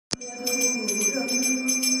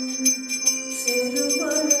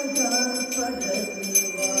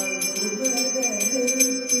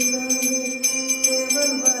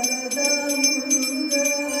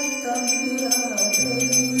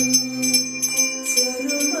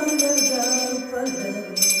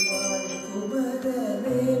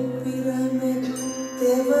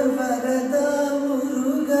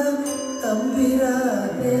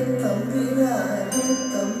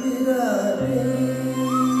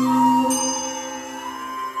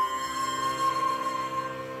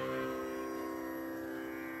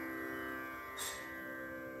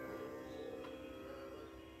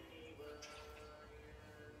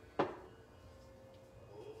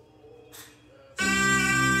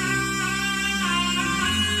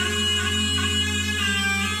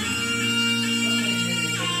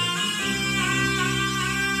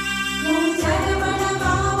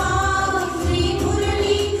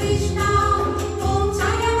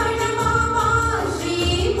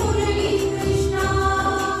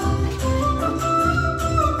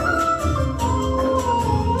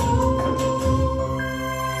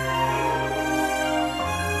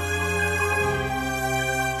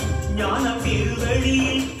ஞான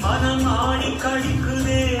பெருவெளியில் மனம் ஆடி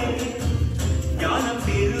கழிக்குதே, ஞான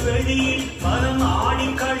பெருவெளியில் மனம் ஆடி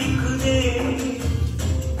கழிக்குதே.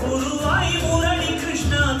 குருவாய் முரளி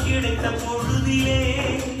கிருஷ்ணா கிடைத்த பொழுதிலே,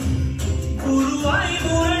 குருவாய்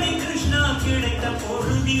முரளி கிருஷ்ணா கிடைத்த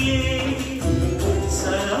பொழுதிலே.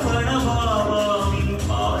 சரவண பாபாவின்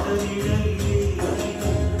பாதநிழலிலே,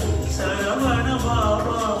 சரவண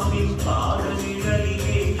பாபாவின்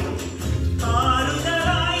பாதநிழலிலே.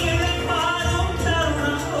 ஆறுதலாய் இழைப்பாரும்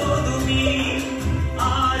தருணம் போதுமே,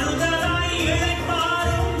 ஆறுதலாய்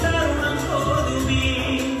இழைப்பாரும் தருணம் போதுமே.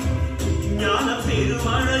 ஞான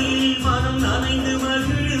பெருமழையில் மனம் நனைந்து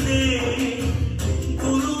மகிழுதே,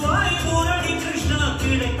 குருவாய் முரளி கிருஷ்ணா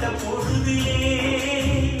கிடைத்த பொழுதிலே.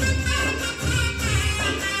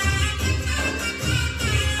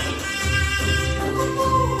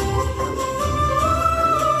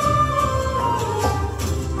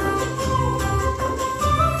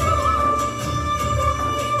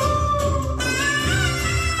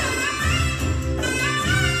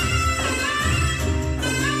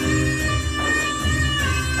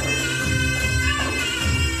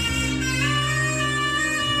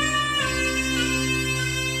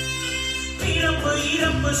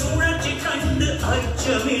 சுழற்சி கண்டு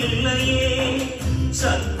அச்சமில்லையே,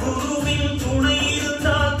 சத்குருவின் துணை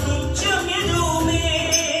இருந்தால் துச்சம் எதுவுமே.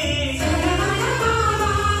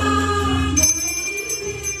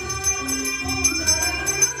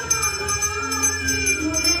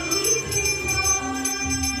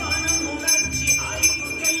 மனம் உணர்ச்சி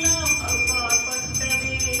அறிவுக்கெல்லாம்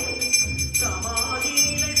அப்பாற்பட்டதே, சமாதி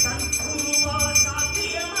நிலை சத்குருவால்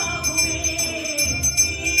சாத்தியமாகுமே.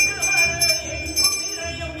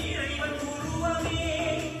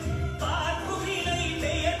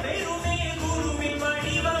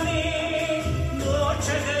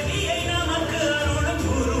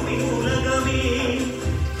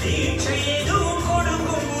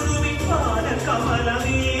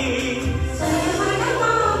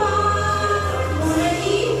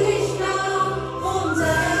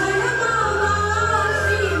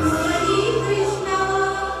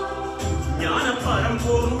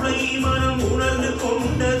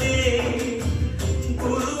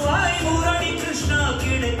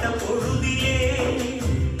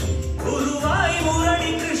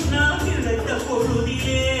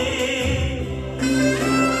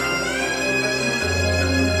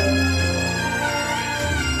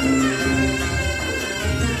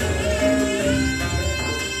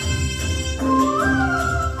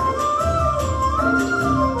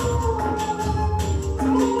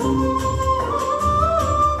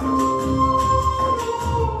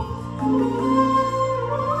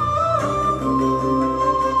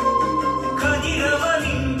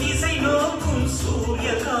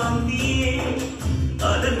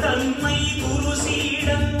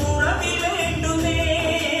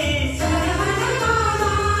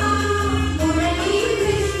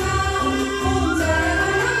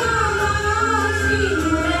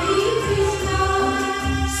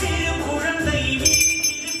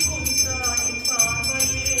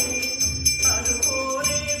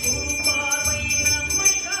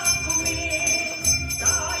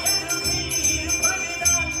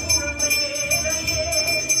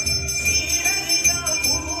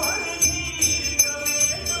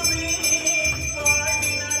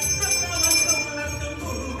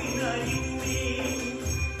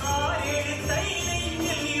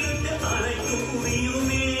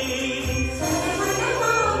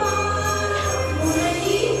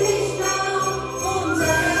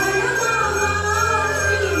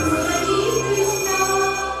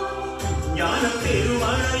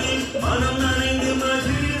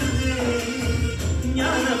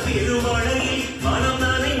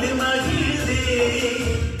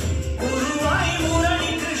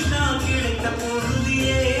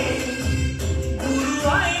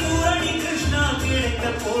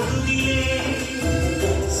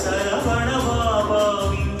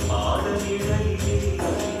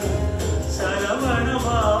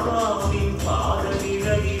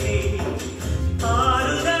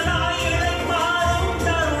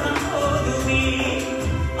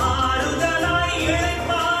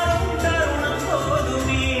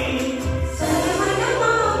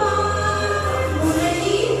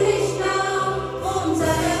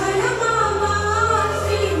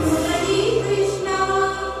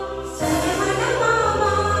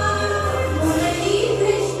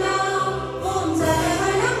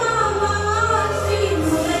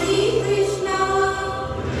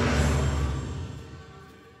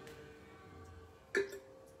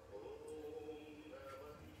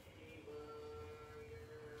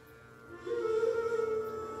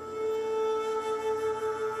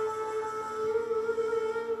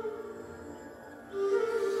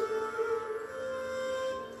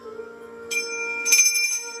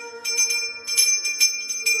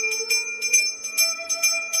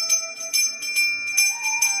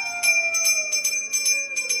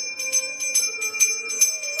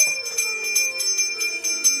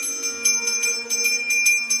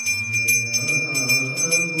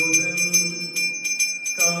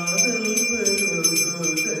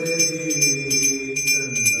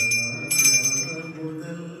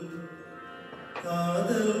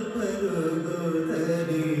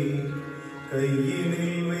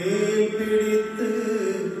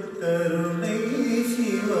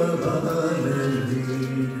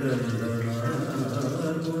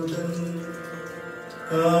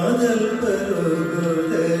 காதல்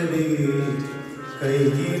பருகுதடி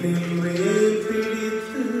கையினில் வேல்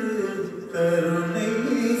பிடித்து கருணை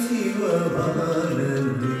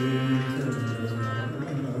சிவபாலனே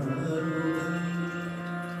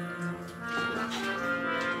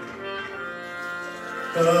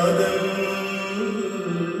காதல்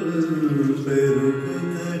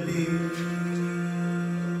பெருகுதடி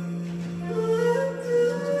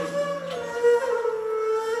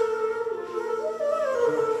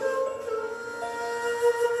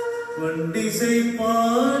வண்டிசை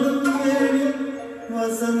பாடும் வேளை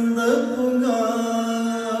வசந்த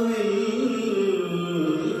புகாவில்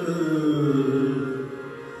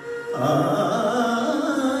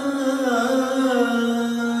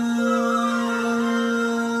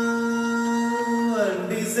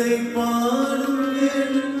வண்டிசை பாடும்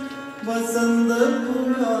வேளை வசந்த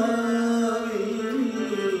புகாவில்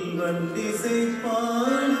வண்டிசை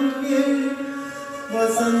பாடும் வேளை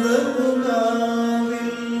வசந்த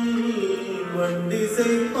புகாவில்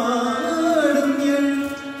வண்டிசை பாடும் என்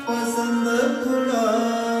வசந்த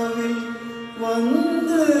புறாவில்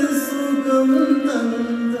வந்து சுகம்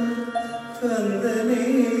தந்த கந்தனே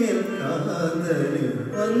என் காதலே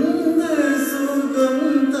வந்து சுகம்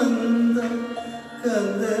தந்த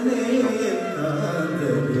கந்தனே என்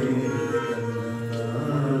காதலே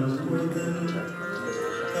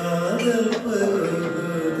காதல்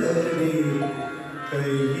பருகுதடி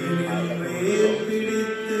கையினில் வேல்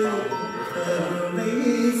பிடித்து கருணை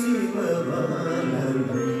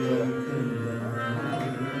சிவபாலனே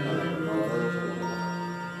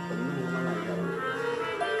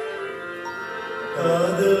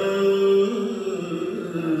காதல்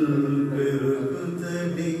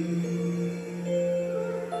பெருகுதடி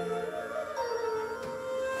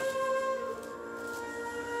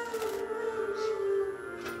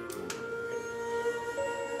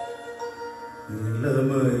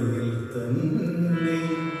நிலைமையில் தன்னை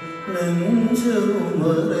நெஞ்சமும்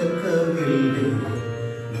மறக்கவில்லை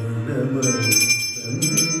நிலைமையில்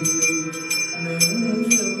தன்னை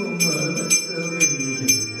நெஞ்சமும்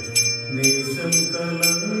மறக்கவில்லை நேசம்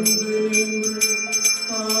கலந்து நின்று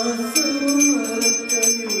பாசம்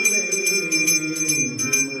மறக்கவில்லை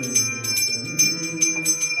நிலைமையில்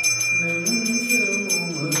தன்னை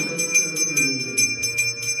நெஞ்சமும் மறக்கவில்லை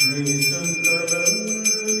நேசம் கலந்து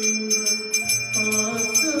நின்று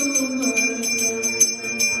பாசம் மறக்கவில்லை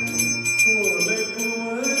கோலை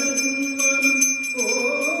குமரன் மனம்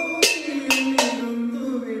கோயில் இருந்து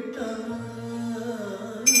விட்டான்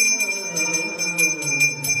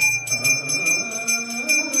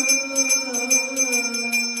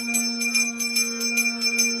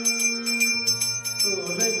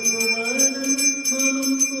கோலை குமரன்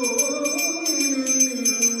மனம் கோயில்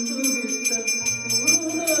இருந்து விட்டான்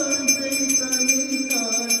உலகை தனி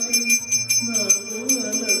காட்டி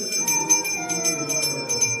நடுவல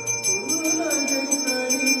உலகை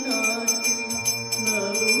தனி காட்டி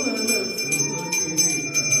நடுவல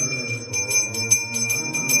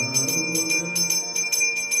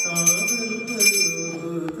காதல்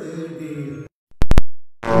பருகுதடி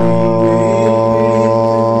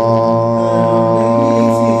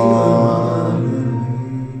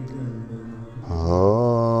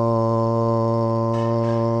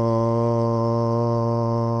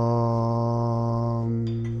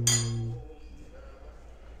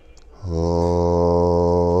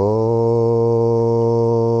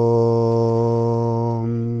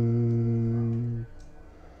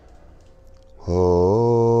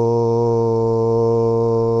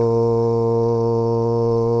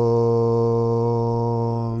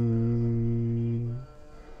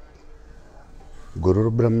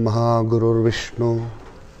गुरुर्ब्रह्मा गुरुर्विष्णु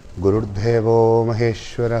गुरुर्देवो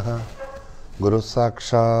महेश्वरः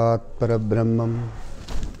गुरुसाक्षात् परब्रह्मं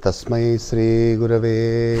तस्मै श्री गुरवे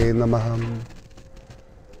नमः।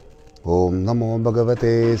 ओम नमो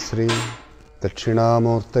भगवते श्री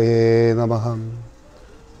दक्षिणामूर्तये नमः।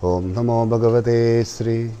 ओम नमो भगवते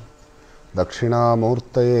श्री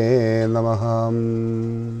दक्षिणामूर्तये नमः।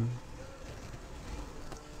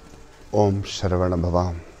 ओम शरवणभव।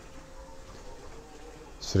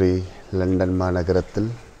 श्री लंडन मानगरत्तिल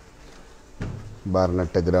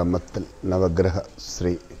बार्नेट ग्रामत्तिल नवग्रह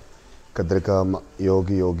श्री कथिर्गाम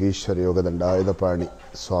योगी योगीश्वर योग दंडायुधपाणि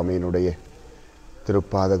स्वामिயினுடைய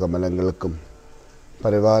திருப்பாத கமலங்களுக்கும்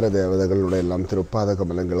பரிவார தேவதைகளுடைய எல்லாம் திருப்பாத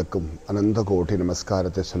கமலங்களுக்கும் அனந்த கோடி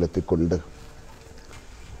நமஸ்காரத்தை செலுத்திக் கொண்டு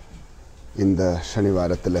இந்த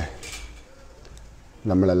சனிவாரத்தில்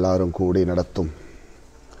நம்ம எல்லாரும் கூடி நடத்தும்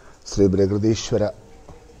श्री बृहदीश्वर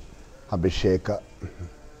अभिषेक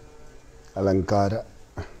अलंकार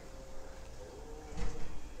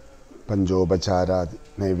पंचोपचारादि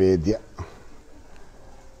नैवेद्य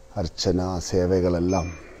அர்ச்சனா சேவைகளெல்லாம்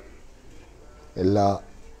எல்லா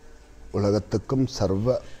உலகத்துக்கும்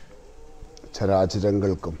சர்வ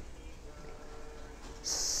சராச்சரங்களுக்கும்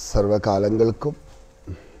சர்வ காலங்களுக்கும்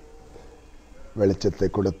வெளிச்சத்தை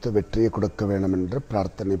கொடுத்து வெற்றியை கொடுக்க வேண்டும் என்று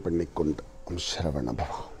பிரார்த்தனை பண்ணிக்கொண்டு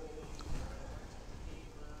ஷரவணபவா.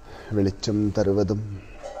 வெளிச்சம் தருவதும்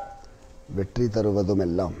வெற்றி தருவதும்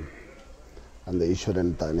எல்லாம் அந்த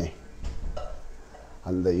ஈஸ்வரன் தானே.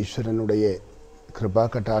 அந்த ஈஸ்வரனுடைய கிருபா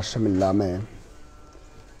கட்டாட்சம் இல்லாமல்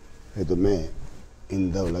எதுவுமே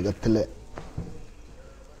இந்த உலகத்தில்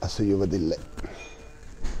அசையுவதில்லை.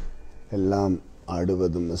 எல்லாம்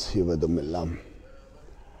ஆடுவதும் அசைவதும் எல்லாம்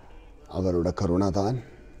அவரோட கருணை தான்.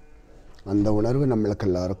 அந்த உணர்வு நம்மளுக்கு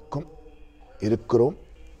எல்லாருக்கும் இருக்கிறோம்.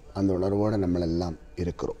 அந்த உணர்வோடு நம்மளெல்லாம்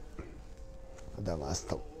இருக்கிறோம். அதான்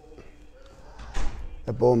வாஸ்தவம்.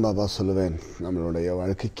 எப்போவும் பாபா சொல்லுவேன், நம்மளுடைய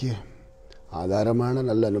வாழ்க்கைக்கு ஆதாரமான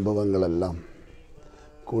நல்ல அனுபவங்கள் எல்லாம்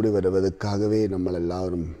கூடி வருவதற்காகவே நம்ம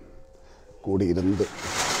எல்லாரும் கூடியிருந்து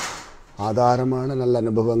ஆதாரமான நல்ல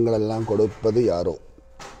அனுபவங்கள் எல்லாம் கொடுப்பது யாரோ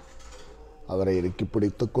அவரை இறுக்கி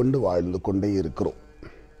பிடித்து கொண்டு வாழ்ந்து கொண்டே இருக்கிறோம்.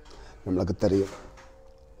 நம்மளுக்கு தெரியும்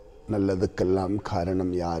நல்லதுக்கெல்லாம்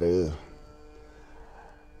காரணம் யாரு.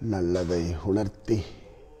 நல்லதை உணர்த்தி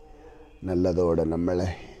நல்லதோடு நம்மளை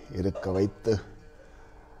இருக்க வைத்து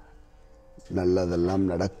நல்லதெல்லாம்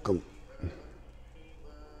நடக்கும்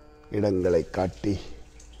இடங்களை காட்டி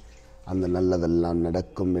அந்த நல்லதெல்லாம்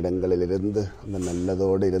நடக்கும் இடங்களிலிருந்து அந்த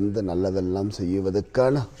நல்லதோடு இருந்து நல்லதெல்லாம்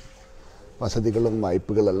செய்வதற்கான வசதிகளும்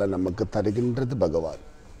வாய்ப்புகள் எல்லாம் நமக்கு தருகின்றது பகவான்.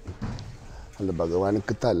 அந்த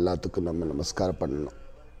பகவானுக்கு தான் எல்லாத்துக்கும் நம்ம நமஸ்காரம் பண்ணணும்.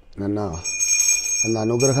 என்னென்னா அந்த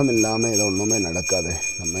அனுகிரகம் இல்லாமல் இதை ஒன்றுமே நடக்காது.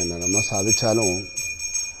 நம்ம என்னென்னமோ சாதித்தாலும்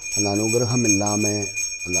அந்த அனுகிரகம் இல்லாமல்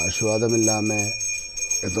அந்த ஆசீர்வாதம் இல்லாமல்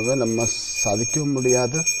எதுவுமே நம்ம சாதிக்கவும்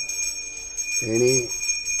முடியாது. இனி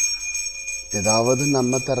ஏதாவது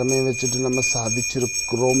நம்ம திறமையை வச்சுட்டு நம்ம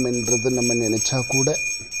சாதிச்சிருக்கிறோம் என்றது நம்ம நினச்சா கூட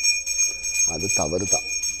அது தவறு தான்.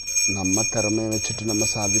 நம்ம திறமையை வச்சுட்டு நம்ம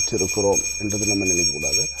சாதிச்சிருக்கிறோம் என்றது நம்ம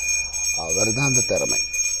நினைக்கக்கூடாது. அவர் தான் அந்த திறமை.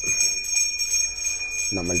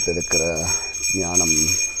 நம்மள்ட்ட இருக்கிற ஞானம்,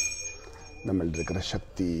 நம்மள்ட்ட இருக்கிற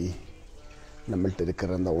சக்தி, நம்மள்ட்ட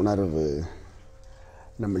இருக்கிற அந்த உணர்வு,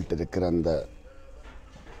 நம்மள்ட்ட இருக்கிற அந்த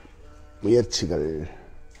முயற்சிகள்,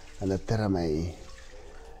 அந்த திறமை,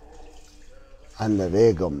 அந்த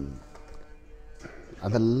வேகம்,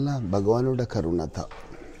 அதெல்லாம் பகவானோட கருணை தான்.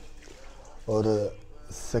 ஒரு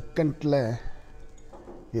செகண்டில்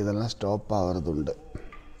இதெல்லாம் ஸ்டாப் ஆகிறது உண்டு.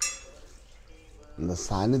 அந்த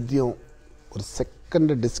சாநித்தியம் ஒரு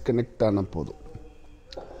செகண்ட் டிஸ்கனெக்ட் ஆன போதும்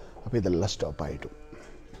அப்போ இதெல்லாம் ஸ்டாப் ஆகிடும்.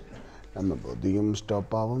 நம்ம புத்தியும்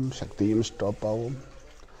ஸ்டாப் ஆகும், சக்தியும் ஸ்டாப் ஆகும்,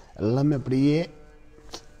 எல்லாமே அப்படியே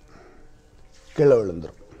கீழே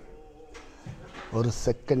விழுந்துடும் ஒரு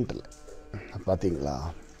செகண்டில். பார்த்தீங்களா,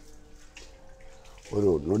 ஒரு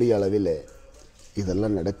நொடி அளவில்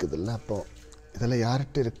இதெல்லாம் நடக்குதில்ல. அப்போ இதெல்லாம்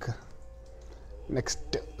யார்கிட்ட இருக்கு?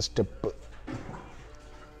 நெக்ஸ்ட் ஸ்டெப்பு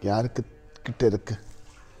யாருக்கு கிட்ட இருக்கு?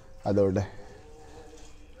 அதோட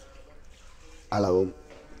அளவும்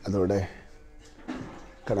அதோட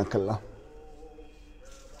கணக்கெல்லாம்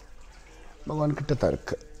பகவான்கிட்ட தான்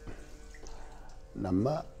இருக்கு.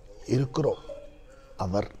 நம்ம இருக்கிறோம்,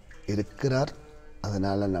 அவர் இருக்கிறார்,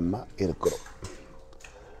 அதனால் நம்ம இருக்கிறோம்.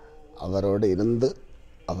 அவரோடு இருந்து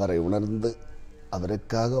அவரை உணர்ந்து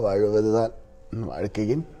அவருக்காக வாழ்வது தான்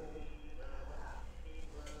வாழ்க்கையின்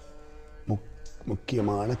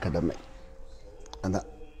முக்கியமான கடமை. அதான்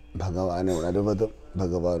பகவானை உணர்வதும்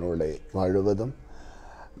பகவானோட வாழுவதும்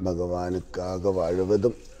பகவானுக்காக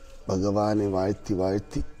வாழுவதும் பகவானை வாழ்த்தி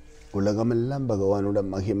வாழ்த்தி உலகமெல்லாம் பகவானோட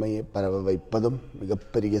மகிமையை பரவ வைப்பதும்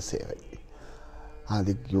மிகப்பெரிய சேவை.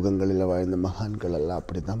 ஆதி யுகங்களில் வாழ்ந்த மகான்கள் எல்லாம்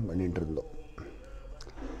அப்படி தான் பண்ணிட்டு இருந்தோம்.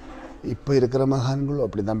 இப்போ இருக்கிற மகான்களும்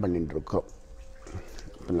அப்படி தான் பண்ணிட்டு இருக்கோம்.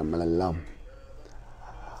 இப்போ நம்மளெல்லாம்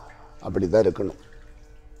அப்படி தான் இருக்கணும்.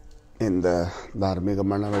 இந்த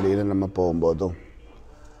தார்மீகமான வழியில் நம்ம போகும்போதும்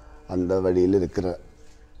அந்த வழியில் இருக்கிற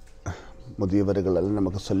முதியவர்கள் எல்லாம்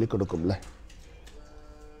நமக்கு சொல்லிக் கொடுக்கும்ல,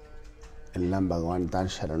 எல்லாம் பகவான்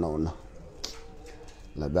தான் சரணம்னு.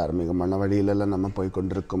 இல்லை தார்மீகமான வழியிலெல்லாம் நம்ம போய்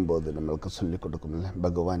கொண்டிருக்கும் போது நம்மளுக்கு சொல்லிக் கொடுக்கும்ல.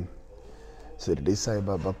 பகவான் ஷிர்டி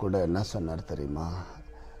சாய்பாபா கூட என்ன சொன்னார் தெரியுமா?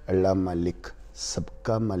 எல்லாம் மலிக்,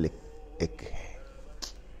 சப்கா மலிக் ஏக் ஹே.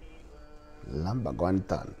 எல்லாம் பகவான்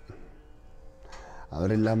தான்,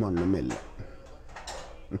 அவர் இல்லாமல் ஒன்றுமே இல்லை.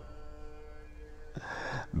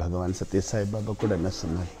 பகவான் சத்ய சாய்பாபா கூட என்ன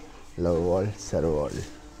சொன்னார்? Love all serve all.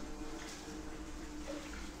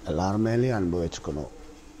 எல்லார் மேலேயும் அன்பு வச்சுக்கணும்,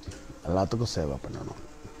 எல்லாத்துக்கும் சேவை பண்ணணும்.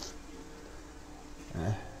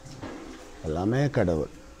 எல்லாமே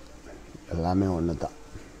கடவுள், எல்லாமே ஒன்று தான்.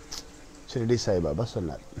 ஷிரடி சாய்பாபா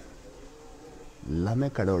சொன்னார், எல்லாமே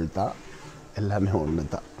கடவுள் தான், எல்லாமே ஒன்று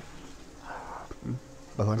தான்.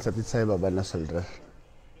 பகவான் சத்ய சாய்பாபா என்ன சொல்கிறார்?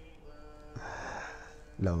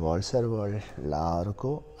 லவ் ஆல் சர்வ் ஆல்,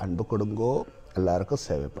 எல்லாருக்கும் அன்பு கொடுங்கோ, எல்லாருக்கும்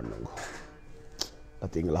சேவை பண்ணுங்க.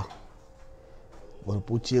 பார்த்தீங்களா, ஒரு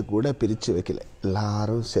பூச்சியை கூட பிரித்து வைக்கல,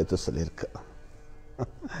 எல்லாரும் சேர்த்து சொல்லியிருக்கு.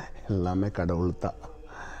 எல்லாமே கடவுள் தான்,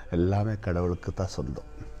 எல்லாமே கடவுளுக்கு தான்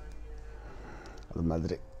சொந்தம். அது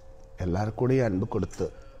மாதிரி எல்லாருக்கூடையும் அன்பு கொடுத்து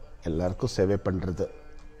எல்லாருக்கும் சேவை பண்ணுறது,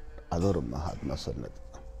 அது ஒரு மகாத்மா சொன்னது.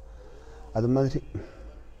 அது மாதிரி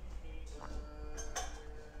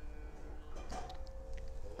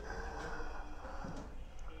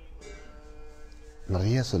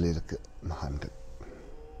நிறைய சொல்லியிருக்கு மகான்கள்.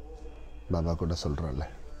 பாபா கூட சொல்கிறோம்ல,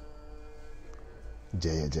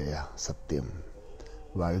 ஜெய ஜெயா சத்தியம்,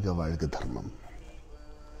 வாழ்க வாழ்க தர்மம்.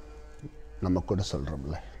 நம்ம கூட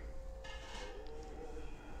சொல்கிறோம்ல,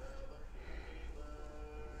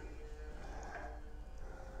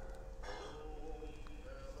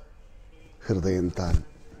 ஹிருதயம்தான்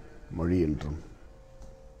மொழி என்றும்,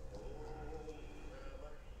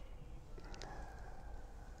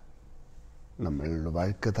 நம்மளோட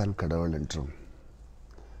வாழ்க்கை தான் கடவுள் என்றும்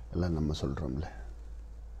எல்லாம் நம்ம சொல்கிறோம்ல.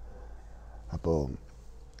 அப்போது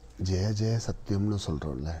ஜெய ஜெய சத்தியம்னு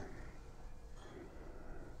சொல்கிறோம்ல,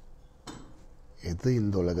 எது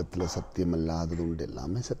இந்த உலகத்தில் சத்தியம் இல்லாதது உண்டு?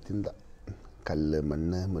 எல்லாமே சத்தியம்தான். கல், மண்,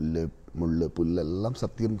 முள், புல் எல்லாம்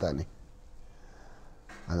சத்தியம் தானே.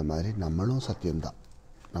 அது மாதிரி நம்மளும் சத்தியம்தான்,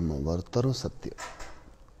 நம்ம ஒருத்தரும் சத்தியம்.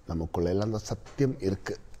 நமக்குள்ளெல்லாம் அந்த சத்தியம்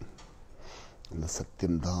இருக்குது. அந்த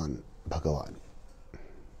சத்தியம்தான் பகவான்.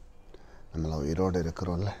 நம்மள உயிரோடு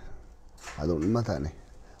இருக்கிறோம்ல, அது உண்மை தானே,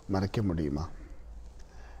 மறைக்க முடியுமா?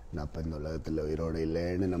 நான் இப்போ இந்த உலகத்தில் உயிரோடு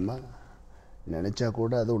இல்லைன்னு நம்ம நினச்சா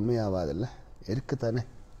கூட அது உண்மையாகாதில்ல, இருக்கு தானே.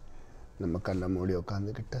 நம்ம கண்ணை மூடி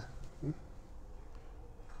உட்காந்துக்கிட்ட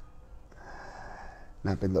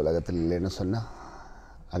நான் இப்போ இந்த உலகத்தில் இல்லைன்னு சொன்னால்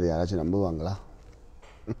அது யாராச்சும் நம்புவாங்களா?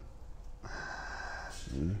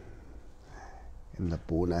 இந்த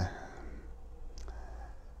பூனை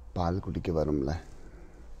பால் குடிக்க வரும்ல,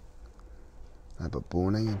 இப்போ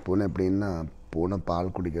பூனை எப்படின்னா, பூனை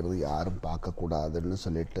பால் குடிக்கிறது யாரும் பார்க்கக்கூடாதுன்னு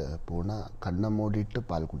சொல்லிட்டு பூனை கண்ணை மூடிட்டு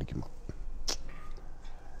பால் குடிக்குமா.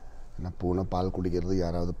 ஏன்னா பூனை பால் குடிக்கிறது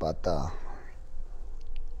யாராவது பார்த்தா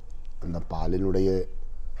அந்த பாலினுடைய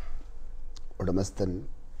உடமஸ்தன்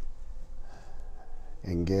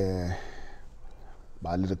எங்கே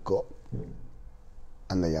பால் இருக்கோ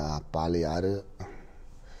அந்த பால் யார்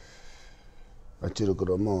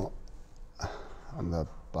வச்சிருக்கிறோமோ அந்த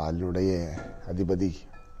பாலினுடைய அதிபதி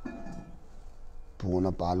பூனை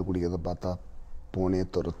பால் குடிக்கிறத பார்த்தா பூனையை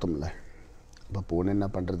துரத்தும்ல. அப்போ பூனை என்ன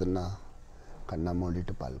பண்ணுறதுன்னா கண்ணை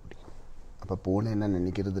மூடிட்டு பால் குடிக்கும். அப்போ பூனை என்ன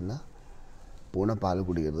நினைக்கிறதுன்னா, பூனை பால்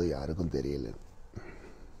குடிக்கிறது யாருக்கும் தெரியல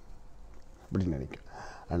அப்படி நினைக்கும்.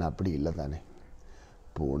 ஆனால் அப்படி இல்லை தானே.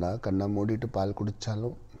 பூனை கண்ணை மூடிட்டு பால்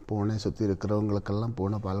குடித்தாலும் பூனை சுற்றி இருக்கிறவங்களுக்கெல்லாம்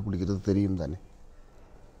பூனை பால் குடிக்கிறது தெரியும் தானே.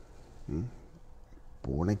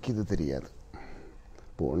 பூனைக்கு இது தெரியாது.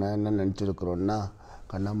 பூனை என்ன நினச்சிருக்கிறோன்னா,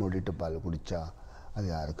 கண்ணை மூடிட்டு பால் குடித்தா அது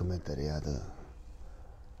யாருக்குமே தெரியாது.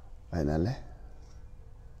 அதனால்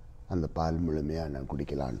அந்த பால் முழுமையாக நான்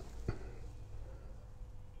குடிக்கலான்னு.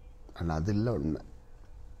 ஆனால் அது இல்லை உண்மை.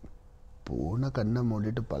 பூனை கண்ணை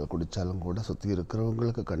மூடிட்டு பால் குடித்தாலும் கூட சுற்றி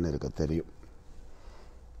இருக்கிறவங்களுக்கு கண் இருக்க தெரியும்,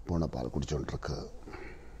 பூனை பால் குடிச்சோன்ட்ருக்கு.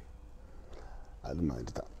 அது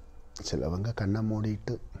மாதிரி தான் சிலவங்க கண்ணை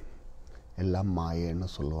மூடிட்டு எல்லாம் மாயன்னு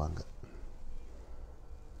சொல்லுவாங்க.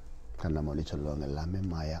 கண்ணை மூடி சொல்லுவாங்க எல்லாமே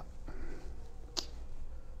மாயா.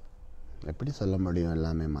 எப்படி சொல்ல முடியும்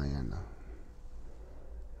எல்லாமே மாயான்னா?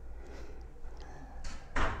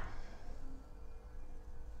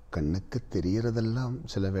 கண்ணுக்கு தெரிகிறதெல்லாம்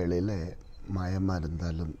சில வேளையில் மாயமாக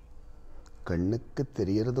இருந்தாலும் கண்ணுக்கு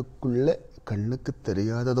தெரிகிறதுக்குள்ளே கண்ணுக்கு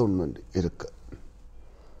தெரியாதது ஒன்று இருக்கு.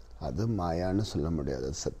 அது மாயான்னு சொல்ல முடியாது,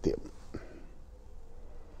 சத்தியம்.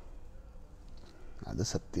 அது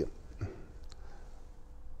சத்தியம்.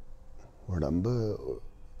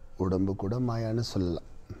 உடம்பு கூட மாயான்னு சொல்லலாம்.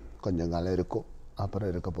 கொஞ்சம் காலம் இருக்கும், அப்புறம்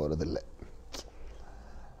இருக்க போகிறதில்லை.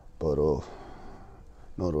 இப்போ ஒரு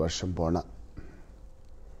 100 வருஷம் போனால்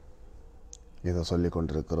இதை சொல்லி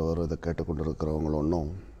கொண்டிருக்கிறவர், இதை கேட்டுக்கொண்டிருக்கிறவங்களும்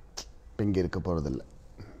ஒன்றும் இப்போ இங்கே இருக்க போகிறதில்லை.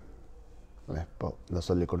 இப்போ இதை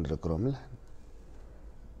சொல்லி கொண்டிருக்கிறோம்ல,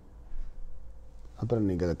 அப்புறம்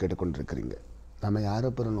நீங்கள் அதை கேட்டுக்கொண்டிருக்கிறீங்க. நம்ம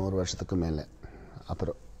யாரும் அப்புறம் 100 வருஷத்துக்கு மேலே,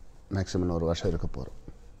 அப்புறம் மேக்ஸிமம் 100 வருஷம் இருக்க போகிறோம்.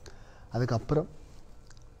 அதுக்கப்புறம்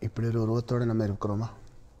இப்படி ஒரு உருவத்தோடு நம்ம இருக்கிறோமா?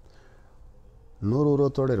 இன்னொரு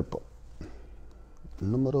உருவத்தோடு இருப்போம்,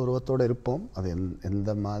 இன்னும் ஒரு உருவத்தோடு இருப்போம். அது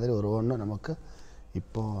எந்த மாதிரி உருவம்னு நமக்கு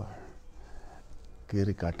இப்போது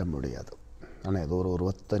கீறி காட்ட முடியாது. ஆனால் ஏதோ ஒரு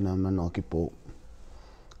உருவத்தை நம்ம நோக்கி போகும்.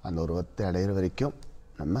 அந்த உருவத்தை அடையிற வரைக்கும்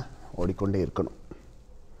நம்ம ஓடிக்கொண்டே இருக்கணும்.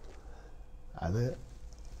 அது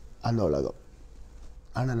அந்த உலகம்.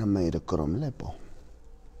 ஆனால் நம்ம இருக்கிறோம்ல இப்போது,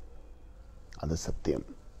 அது சத்தியம்.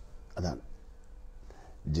 அதான்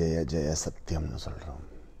ஜெய ஜெய சத்தியம்னு சொல்கிறோம்.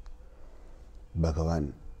 பகவான்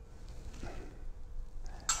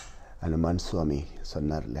ஹனுமான் சுவாமி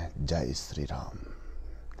சொன்னார்ல, ஜெய் ஸ்ரீராம்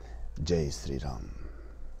ஜெய் ஸ்ரீராம்.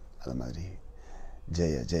 அது மாதிரி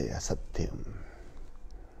ஜெய ஜெய சத்தியம்,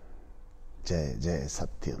 ஜெய ஜெய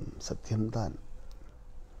சத்தியம். சத்தியம்தான்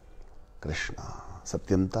கிருஷ்ணா,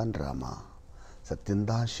 சத்தியம்தான் ராமா,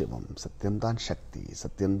 சத்தியம்தான் சிவம், சத்தியம்தான் சக்தி,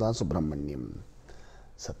 சத்தியம்தான் சுப்பிரமணியம்,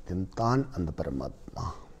 சத்தியம்தான் அந்த பரமாத்மா.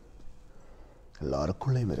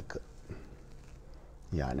 எல்லாருக்குள்ளேயும் இருக்கு.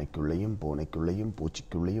 யானைக்குள்ளேயும், பூனைக்குள்ளேயும்,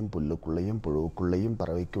 பூச்சிக்குள்ளேயும், புல்லுக்குள்ளேயும், புழுவுக்குள்ளேயும்,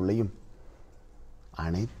 பறவைக்குள்ளேயும்,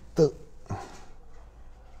 அனைத்து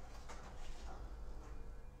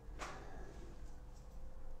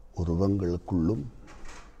உருவங்களுக்குள்ளும்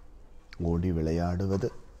ஓடி விளையாடுவது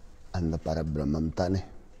அந்த பரபிரம்மம் தானே,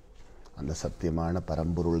 அந்த சத்தியமான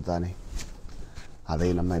பரம்பொருள் தானே. அதை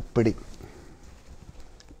நம்ம எப்படி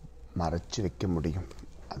மறைச்சு வைக்க முடியும்?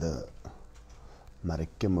 அது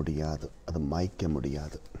மறைக்க முடியாது, அது மாய்க்க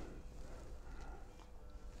முடியாது.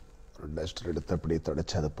 ஒரு டஸ்டர் எடுத்து அப்படியே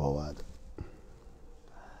தொடச்சி அது போகாது.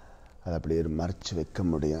 அது அப்படியே மறைச்சு வைக்க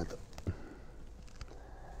முடியாது.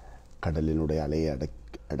 கடலினுடைய அலையை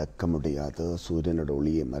அடக்க முடியாது, சூரியனோட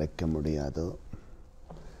ஒளியை மறைக்க முடியாது.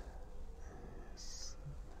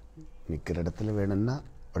 நிற்கிற இடத்துல வேணும்னா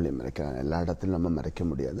ஒளி மறைக்கலாம், எல்லா இடத்துலையும் நம்ம மறைக்க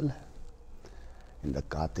முடியாதுல்ல. இந்த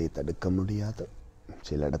காற்றை தடுக்க முடியாது,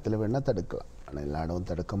 சில இடத்துல வேணால் தடுக்கலாம், ஆனால் எல்லா இடமும்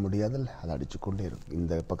தடுக்க முடியாதுல்ல. அது அடித்து கொண்டே இருக்கும்.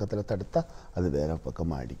 இந்த பக்கத்தில் தடுத்தா அது வேற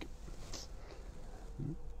பக்கமாக அடிக்கும்.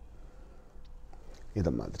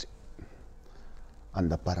 இது மாதிரி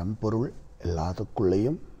அந்த பரம்பொருள்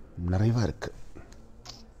எல்லாத்துக்குள்ளேயும் நிறைவாக இருக்குது.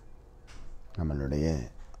 நம்மளுடைய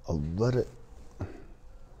ஒவ்வொரு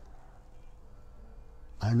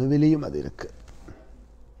அணுவிலையும் அது இருக்கு.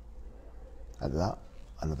 அதுதான்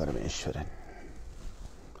அந்த பரமேஸ்வரன்,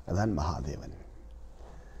 அதுதான் மகாதேவன்.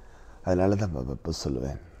 அதனால தான் இப்போ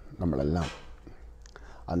சொல்லுவேன், நம்மளெல்லாம்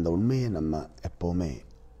அந்த உண்மையை நம்ம எப்போவுமே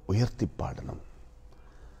உயர்த்தி பாடணும்.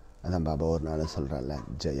 அதான் பாபா ஒரு நாள் சொல்கிறால,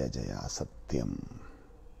 ஜெய ஜெயா சத்தியம்.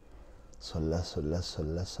 சொல்ல சொல்ல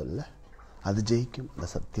சொல்ல சொல்ல அது ஜெயிக்கும். அந்த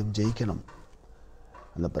சத்தியம் ஜெயிக்கணும்,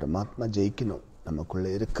 அந்த பரமாத்மா ஜெயிக்கணும், நமக்குள்ளே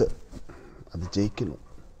இருக்கு, அது ஜெயிக்கணும்.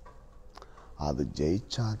 அது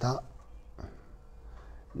ஜெயிச்சாதான்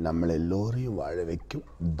நம்மளை எல்லோரையும் வாழ வைக்கும்.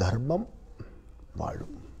 தர்மம்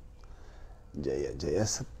வாழும். ஜெய ஜெய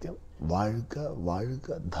சத்தியம். வாழ்க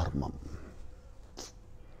வாழ்க தர்மம்,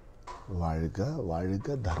 வாழ்க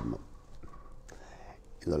வாழ்க தர்மம்.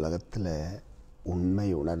 இந்த உலகத்தில் உண்மை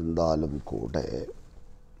உணர்ந்தாலும் கூட,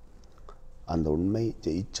 அந்த உண்மை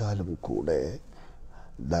ஜெயிச்சாலும் கூட,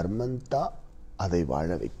 தர்மந்தான் அதை வாழ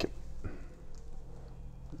வைக்கும்.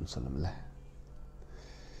 சொல்லல,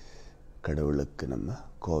 கடவுளுக்கு நம்ம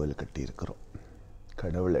கோவில் கட்டியிருக்கிறோம்.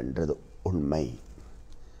 கடவுள் என்றது உண்மை,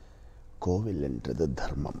 கோவில் என்றது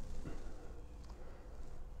தர்மம்.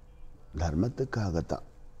 தர்மத்துக்காகத்தான்,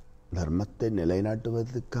 தர்மத்தை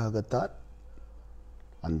நிலைநாட்டுவதற்காகத்தான்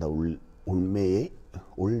அந்த உண்மையை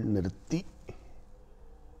உள் நிறுத்தி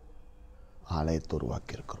ஆலயத்தை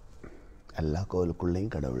உருவாக்கியிருக்கிறோம். எல்லா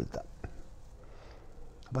கோவிலுக்குள்ளேயும் கடவுள் தான்.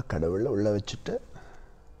 அப்போ கடவுளை உள்ள வச்சுட்டு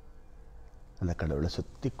அந்த கடவுளை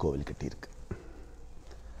சுற்றி கோவில் கட்டியிருக்கு.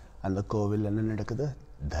 அந்த கோவில் என்ன நடக்குது?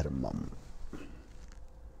 தர்மம்,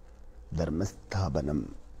 தர்மஸ்தாபனம்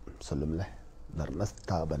சொல்லும்ல,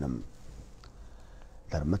 தர்மஸ்தாபனம்.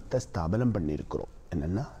 தர்மத்தை ஸ்தாபனம் பண்ணியிருக்கிறோம்.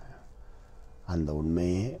 என்னென்னா, அந்த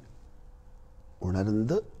உண்மையை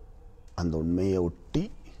உணர்ந்து அந்த உண்மையை ஒட்டி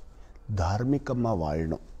தார்மீகமாக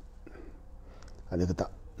வாழணும். அதுக்கு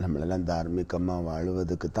தான் நம்மளெல்லாம் தார்மீகமாக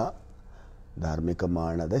வாழுவதுக்கு தான்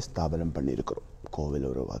தார்மீகமானதை ஸ்தாபனம் பண்ணியிருக்கிறோம், கோவில்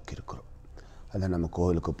உருவாக்கியிருக்கிறோம். அதை நம்ம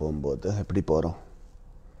கோவிலுக்கு போகும்போது எப்படி போகிறோம்?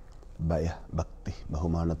 பய பக்தி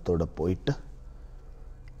பகுமானத்தோடு போயிட்டு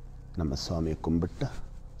நம்ம சுவாமியை கும்பிட்டு,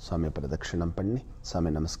 சுவாமியை பிரதட்சிணம் பண்ணி,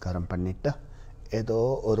 சுவாமி நமஸ்காரம் பண்ணிவிட்டு ஏதோ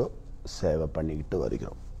ஒரு சேவை பண்ணிக்கிட்டு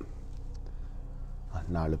வருகிறோம்.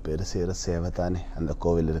 4 பேர் செய்கிற சேவை தானே அந்த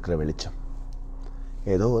கோவில் இருக்கிற வெளிச்சம்.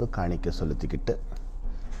 ஏதோ ஒரு காணிக்கை செலுத்திக்கிட்டு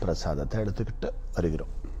பிரசாதத்தை எடுத்துக்கிட்டு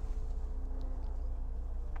வருகிறோம்.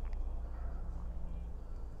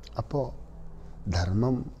 அப்போது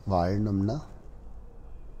தர்மம் வாழணும்னா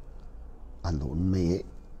அந்த உண்மையை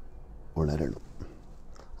உணரணும்,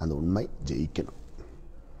 அந்த உண்மை ஜெயிக்கணும்.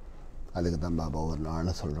 அதுக்கு தான் பாபா ஒரு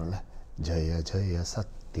நாள் சொல்கிறோம்ல, ஜெய ஜெய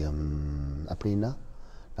சத்தியம். அப்படின்னா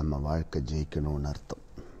நம்ம வாழ்க்கை ஜெயிக்கணும்னு அர்த்தம்.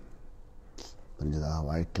 புரிஞ்சதா?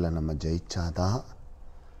 வாழ்க்கையில் நம்ம ஜெயிச்சாதான்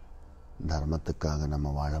தர்மத்துக்காக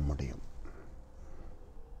நம்ம வாழ முடியும்.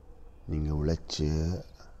 நீங்கள் உழைச்சி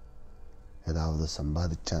ஏதாவது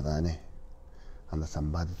சம்பாதிச்சாதானே அந்த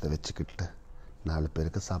சம்பாதித்தை வச்சுக்கிட்டு 4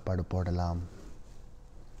 பேருக்கு சாப்பாடு போடலாம்.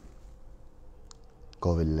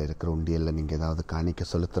 கோவிலில் இருக்கிற உண்டியலில் நீங்கள் ஏதாவது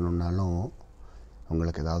காணிக்க செலுத்தணுன்னாலும்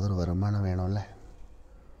உங்களுக்கு ஏதாவது ஒரு வருமானம் வேணும்ல.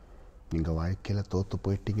 நீங்கள் வாழ்க்கையில் தோற்று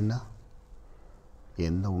போயிட்டீங்கன்னா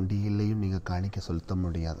எந்த உண்டியல்லையும் நீங்கள் காணிக்க செலுத்த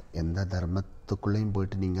முடியாது. எந்த தர்மத்துக்குள்ளேயும்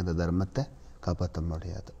போயிட்டு நீங்கள் அந்த தர்மத்தை காப்பாற்ற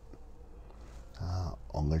முடியாது.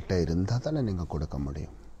 உங்கள்கிட்ட இருந்தால் தானே நீங்கள் கொடுக்க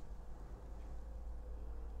முடியும்.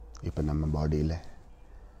 இப்போ நம்ம பாடியில்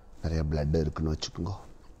நிறைய பிளட்டு இருக்குன்னு வச்சுக்கோங்க.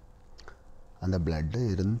 அந்த பிளட்டு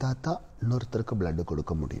இருந்தால் தான் இன்னொருத்தருக்கு பிளட்டு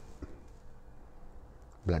கொடுக்க முடியும்.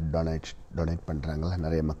 பிளட் டொனேட் பண்ணுறாங்கள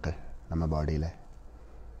நிறைய மக்கள் நம்ம பாடியில்.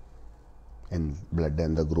 பிளட்டு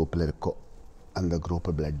எந்த குரூப்பில் இருக்கோ அந்த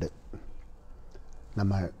குரூப்பு பிளட்டு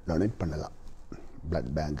நம்ம டொனேட் பண்ணலாம்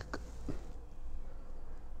பிளட் பேங்குக்கு.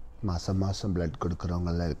 மாதம் பிளட்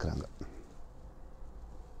கொடுக்குறவங்கெல்லாம் இருக்கிறாங்க.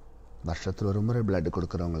 வருஷத்தில் ஒரு முறை பிளட்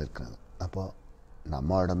கொடுக்குறவங்க இருக்கிறாங்க. அப்போது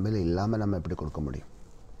நம்ம உடம்பில் இல்லாமல் நம்ம எப்படி கொடுக்க முடியும்?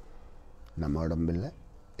 நம்ம உடம்பில்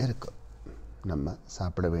இருக்கு. நம்ம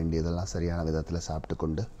சாப்பிட வேண்டியதெல்லாம் சரியான விதத்தில் சாப்பிட்டு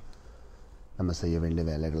கொண்டு நம்ம செய்ய வேண்டிய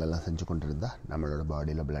வேலைகளெல்லாம் செஞ்சு கொண்டு இருந்தால் நம்மளோட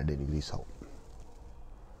பாடியில் பிளட் இன்க்ரீஸ் ஆகும்.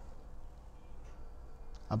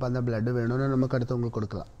 அப்போ அந்த பிளட்டு வேணும்னு நமக்கு அடுத்தவங்களுக்கு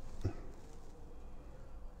கொடுக்கலாம்.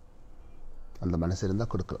 அந்த மனசு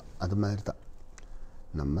இருந்தால் கொடுக்கலாம். அது மாதிரி தான்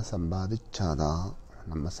நம்ம சம்பாதிச்சாதான்,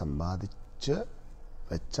 நம்ம சம்பாதிச்சு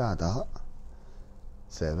வச்சாதான்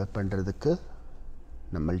சேவை பண்ணுறதுக்கு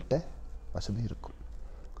நம்மள்கிட்ட வசதி இருக்கும்.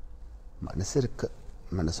 மனசு இருக்குது.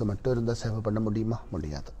 மனசு மட்டும் இருந்தால் சேவை பண்ண முடியுமா?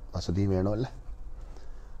 முடியாது. வசதியும் வேணும்ல.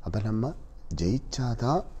 அப்போ நம்ம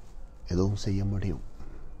ஜெயிச்சாதான் எதுவும் செய்ய முடியும்.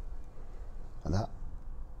 அதான்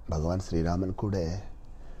பகவான் ஸ்ரீராமன் கூட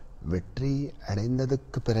வெற்றி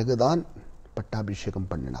அடைந்ததுக்கு பிறகுதான் பட்டாபிஷேகம்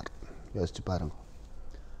பண்ணினார். யோசிச்சு பாருங்க.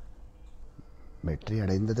 வெற்றி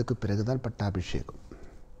அடைந்ததுக்கு பிறகுதான் பட்டாபிஷேகம்.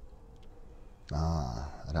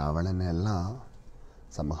 ராவணனை எல்லாம்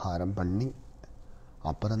சம்ஹாரம் பண்ணி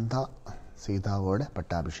அப்புறம்தான் சீதாவோட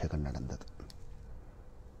பட்டாபிஷேகம் நடந்தது.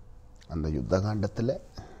 அந்த யுத்த காண்டத்தில்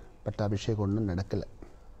பட்டாபிஷேகம் ஒன்றும் நடக்கலை.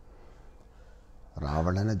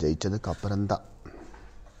 ராவணனை ஜெயிச்சதுக்கு அப்புறம்தான்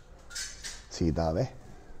சீதாவை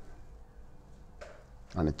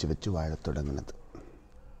அணைச்சி வச்சு வாழத் தொடங்கினது.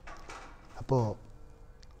 அப்போது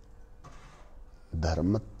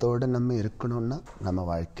தர்மத்தோடு நம்ம இருக்கணும்னா நம்ம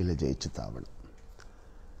வாழ்க்கையில் ஜெயிச்சு தாவணும்.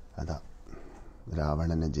 அதான்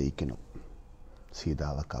ராவணனை ஜெயிக்கணும்,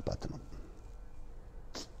 சீதாவை காப்பாற்றணும்.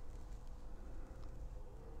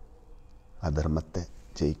 அதர்மத்தை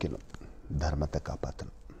ஜெயிக்கணும், தர்மத்தை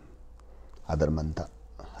காப்பாற்றணும். அதர்மந்தான்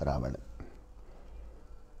ராவணன்.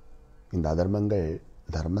 இந்த அதர்மங்கள்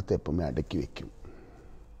தர்மத்தை எப்பவுமே அடக்கி வைக்கும்.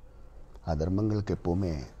 அதர்மங்களுக்கு எப்பவுமே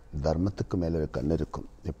தர்மத்துக்கு மேலே ஒரு கண் இருக்கும்.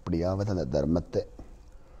 எப்படியாவது அந்த தர்மத்தை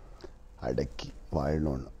அடக்கி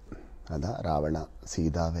வாழணும்னு. அதான் ராவணா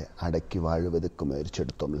சீதாவை அடக்கி வாழுவதற்கு முயற்சி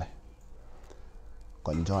எடுத்தோம்ல.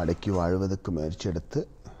 கொஞ்சம் அடக்கி வாழ்வதற்கு முயற்சி எடுத்து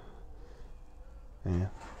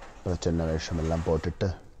பிரச்சனை வேஷமெல்லாம் போட்டுட்டு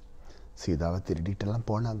சீதாவை திருடிட்டெல்லாம்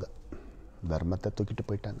போனாங்க. தர்மத்தை தூக்கிட்டு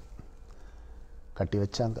போயிட்டாங்க, கட்டி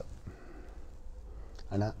வச்சாங்க.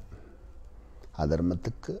 ஆனால்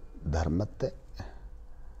அதர்மத்துக்கு தர்மத்தை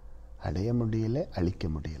அடைய முடியல, அழிக்க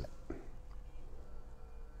முடியல.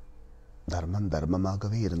 தர்மம்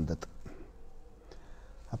தர்மமாகவே இருந்தது.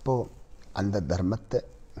 அப்போது அந்த தர்மத்தை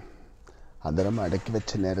அதர்மம் அடக்கி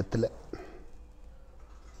வச்ச நேரத்தில்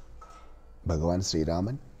பகவான்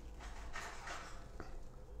ஸ்ரீராமன்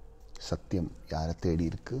சத்தியம் யாரை தேடி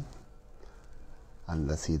இருக்கு?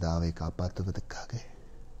 அந்த சீதாவை காப்பாற்றுவதற்காக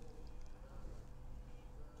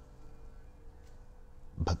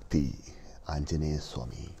பக்தி ஆஞ்சநேய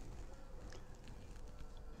சுவாமி,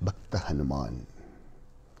 பக்த ஹனுமான்.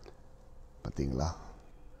 பார்த்தீங்களா?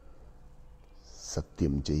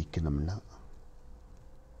 சத்தியம் ஜெயிக்கணும்னா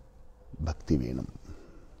பக்தி வேணும்.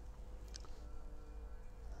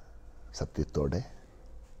 சத்தியத்தோட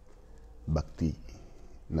பக்தி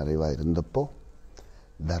நிறைவாக இருந்தப்போ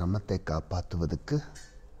தர்மத்தை காப்பாற்றுவதற்கு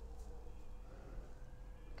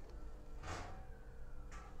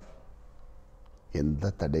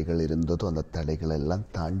எந்த தடைகள் இருந்ததோ அந்த தடைகள் எல்லாம்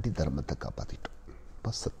தாண்டி தர்மத்தை காப்பாற்றிட்டோம்.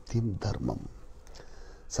 இப்போ சத்தியம் தர்மம்.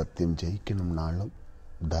 சத்தியம் ஜெயிக்கணும்னாலும்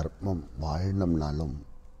தர்மம் வாழணும்னாலும்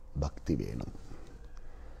பக்தி வேணும்.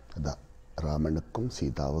 அதான் ராமனுக்கும்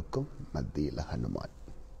சீதாவுக்கும் மத்தியில் ஹனுமான்.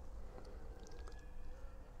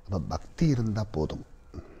 அப்போ பக்தி இருந்தால் போதும்.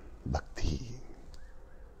 பக்தி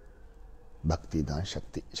பக்தி தான்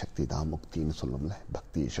சக்தி, சக்தி தான் முக்தின்னு சொல்லுவோம்ல.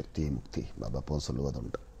 பக்தி சக்தி முக்தி பாபா போ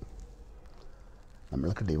சொல்லுவதுண்டு.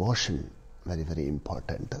 நம்மளுக்கு டிவோஷன் வெரி வெரி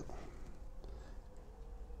இம்பார்ட்டண்ட்.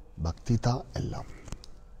 பக்தி தான் எல்லாம்.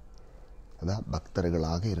 அதான்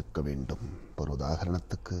பக்தர்களாக இருக்க வேண்டும். ஒரு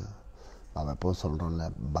உதாரணத்துக்கு அவன் எப்போ சொல்கிறோம்ல,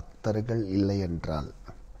 பக்தர்கள் இல்லை என்றால்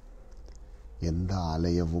எந்த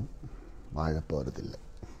ஆலயமும் வாழப்போவதில்லை.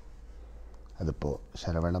 அது இப்போது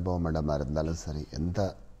சரவணபவ மடமாக இருந்தாலும் சரி, எந்த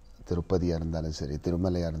திருப்பதியாக இருந்தாலும் சரி,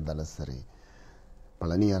 திருமலையாக இருந்தாலும் சரி,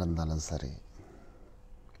 பழனியாக இருந்தாலும் சரி,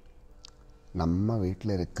 நம்ம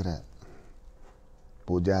வீட்டில் இருக்கிற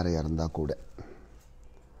பூஜாரையாக இருந்தால் கூட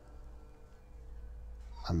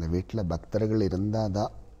அந்த வீட்டில் பக்தர்கள் இருந்தால்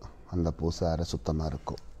தான் அந்த பூசை அறை சுத்தமாக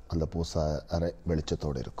இருக்கும், அந்த பூசை அறை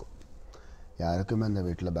வெளிச்சத்தோடு இருக்கும். யாருக்குமே அந்த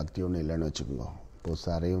வீட்டில் பக்தி ஒன்றும் இல்லைன்னு வச்சுக்கோங்க, பூசை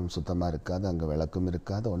அறையும் சுத்தமாக இருக்காது, அங்கே விளக்கும்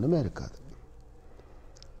இருக்காது, ஒன்றுமே இருக்காது.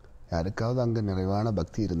 யாருக்காவது அங்கே நிறைவான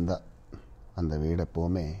பக்தி இருந்தால் அந்த வீடு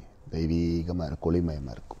எப்போவுமே தெய்வீகமாக இருக்கும்,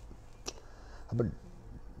 ஒளிமயமாக இருக்கும். அப்போ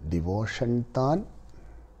டிவோஷன் தான்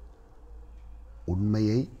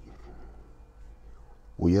உண்மையை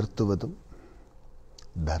உயர்த்துவதும்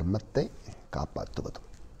தர்மத்தை காப்பாற்றுவதும்.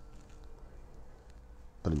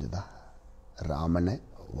 புரிஞ்சுதா? ராமனை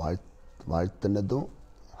வாழ்த்தினதும்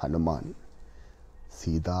ஹனுமான்,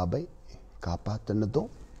 சீதாவை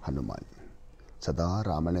காப்பாற்றினதும் ஹனுமான். சதா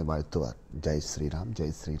ராமனை வாழ்த்துவார். ஜெய் ஸ்ரீராம்,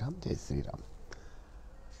 ஜெய் ஸ்ரீராம், ஜெய் ஸ்ரீராம்.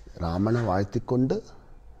 ராமனை வாழ்த்திக்கொண்டு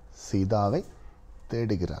சீதாவை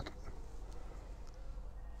தேடுகிறார்.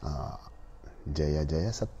 ஜெய ஜெய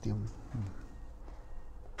சத்தியம்.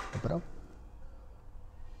 அப்புறம்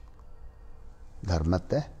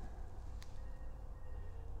தர்மத்தை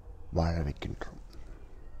வாழ வைக்கின்றோம்.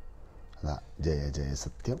 அதான் ஜெய ஜெய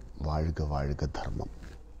சத்தியம், வாழ்க வாழ்க தர்மம்.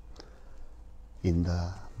 இந்த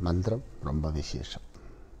மந்திரம் ரொம்ப விசேஷம்.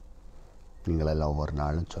 நீங்களெல்லாம் ஒவ்வொரு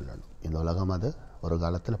நாளும் சொல்லணும். இந்த உலகம் அது ஒரு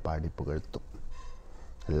காலத்தில் பாடி புகழ்த்தும்.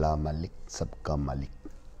 எல்லா மலிக் சப்கா மலிக்,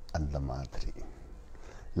 அந்த மாதிரி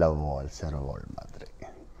லவ் ஆல் சர்வ் ஆல் மாதிரி.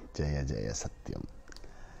 ஜெய ஜெய சத்தியம்.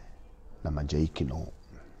 நம்ம ஜெயிக்கணும்.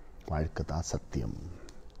 வாழ்க்கை தான் சத்தியம்.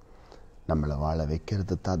 நம்மளை வாழ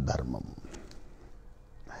வைக்கிறது தான் தர்மம்.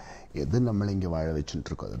 எது நம்மளை இங்கே வாழ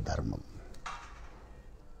வச்சுட்டுருக்கோ அது தர்மம்.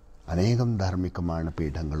 அநேகம் தார்மீகமான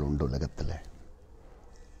பீடங்கள் உண்டு உலகத்தில்.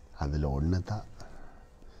 அதில் ஒன்று தான்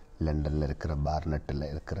லண்டனில் இருக்கிற பார்னெட்டில்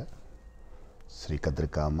இருக்கிற ஸ்ரீ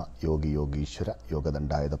கதிர்காமா யோகி யோகீஸ்வர யோக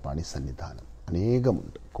தண்டாயுதபாணி சன்னிதானம். அநேகம்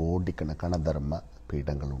உண்டு, கோடிக்கணக்கான தர்ம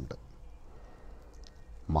பீடங்கள் உண்டு.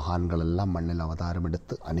 மகான்கள் எல்லாம் மண்ணில் அவதாரம்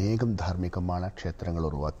எடுத்து அநேகம் தார்மீகமான க்ஷேத்திரங்கள்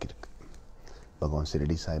உருவாக்கியிருக்கு. பகவான்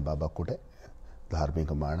ஷிரடி சாய்பாபா கூட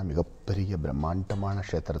தார்மீகமான மிகப்பெரிய பிரம்மாண்டமான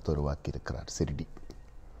க்ஷேத்திரத்தை உருவாக்கியிருக்கிறார். ஷிரடி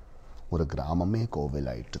ஒரு கிராமமே கோவில்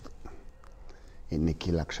ஆயிட்டுது. இன்றைக்கி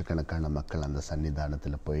லட்சக்கணக்கான மக்கள் அந்த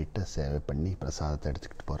சன்னிதானத்தில் போயிட்டு சேவை பண்ணி பிரசாதத்தை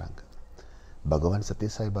எடுத்துக்கிட்டு போகிறாங்க. பகவான்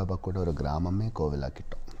சத்யசாய் பாபா கூட ஒரு கிராமமே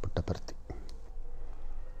கோவிலாக்கிட்டோம், புட்டபர்த்தி.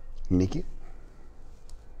 இன்றைக்கி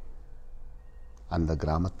அந்த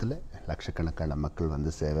கிராமத்தில் லட்சக்கணக்கான மக்கள்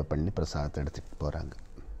வந்து சேவை பண்ணி பிரசாதத்தை எடுத்துகிட்டு போகிறாங்க.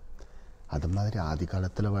 அது மாதிரி ஆதி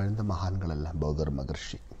காலத்தில் வாழ்ந்த மகான்கள் எல்லாம், போகர்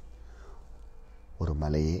மகர்ஷி ஒரு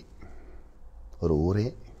மலையே ஒரு ஊரே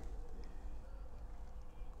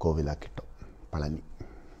கோவிலாக்கிட்டோம், பழனி.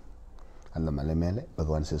 அந்த மலை மேலே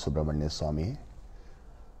பகவான் ஸ்ரீ சுப்பிரமணிய சுவாமியை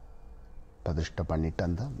பிரதிஷ்டை பண்ணிவிட்டு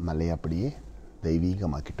அந்த மலையை அப்படியே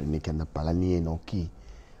தெய்வீகமாக்கிட்டோம். இன்றைக்கி அந்த பழனியை நோக்கி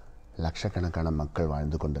லட்சக்கணக்கான மக்கள்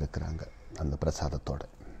வாழ்ந்து கொண்டிருக்கிறாங்க அந்த பிரசாதத்தோடு.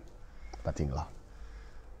 பார்த்தீங்களா?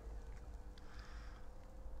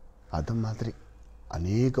 அது மாதிரி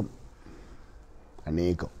அநேகம்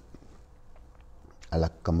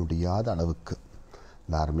அளக்க முடியாத அளவுக்கு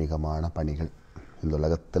தார்மீகமான பணிகள் இந்த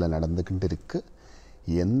உலகத்தில் நடந்துக்கிட்டு இருக்கு.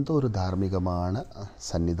 எந்த ஒரு தார்மீகமான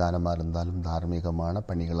சன்னிதானமாக இருந்தாலும், தார்மீகமான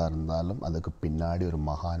பணிகளாக இருந்தாலும், அதுக்கு பின்னாடி ஒரு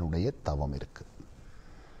மகானுடைய தவம் இருக்குது.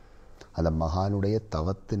 அந்த மகானுடைய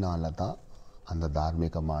தவத்தினால தான் அந்த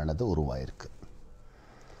தார்மீகமானது உருவாயிருக்கு.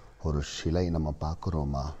 ஒரு சிலை நம்ம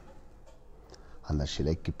பார்க்குறோமா, அந்த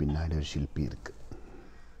சிலைக்கு பின்னாடி ஒரு சிற்பி இருக்குது.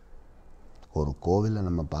 ஒரு கோவிலை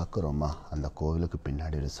நம்ம பார்க்குறோமா, அந்த கோவிலுக்கு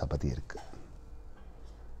பின்னாடி ஒரு சபதி இருக்குது.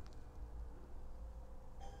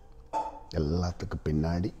 எல்லாத்துக்கு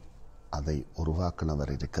பின்னாடி அதை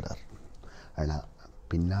உருவாக்குனவர் இருக்கிறார். ஆனால்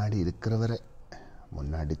பின்னாடி இருக்கிறவரை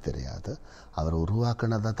முன்னாடி தெரியாது, அவர்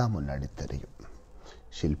உருவாக்குனதை தான் முன்னாடி தெரியும்.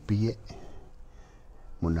 சிற்பியே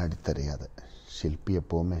முன்னாடி தெரியாது. சிற்பி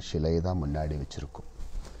எப்போவுமே சிலையை தான் முன்னாடி வச்சுருக்கும்.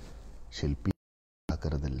 சிற்பி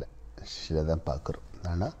பார்க்கறது இல்லை, சிலை தான் பார்க்குறோம்.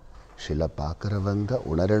 ஆனால் சிலை பார்க்குறவங்க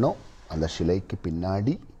உணரணும், அந்த சிலைக்கு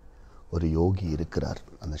பின்னாடி ஒரு யோகி இருக்கிறார்,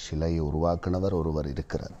 அந்த சிலையை உருவாக்குனவர் ஒருவர்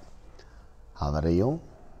இருக்கிறார். அவரையும்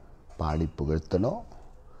பாடி புகழ்த்தணும்,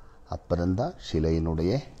 அப்புறம்தான்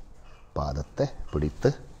சிலையினுடைய பாதத்தை பிடித்து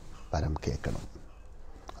வரம் கேட்கணும்.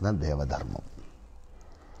 அதுதான் தேவ தர்மம்.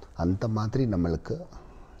 அந்த மாதிரி நம்மளுக்கு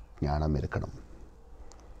ஞானம் இருக்கணும்.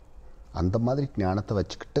 அந்த மாதிரி ஞானத்தை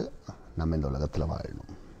வச்சுக்கிட்டு நம்ம இந்த உலகத்தில்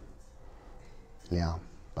வாழணும் இல்லையா?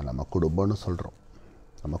 இப்போ நம்ம குடும்பம்னு சொல்கிறோம்.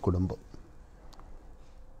 நம்ம குடும்பம்,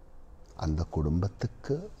 அந்த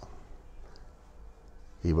குடும்பத்துக்கு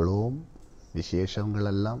இவ்வளோ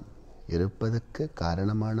விசேஷங்களெல்லாம் இருப்பதற்கு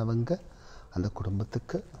காரணமானவங்க அந்த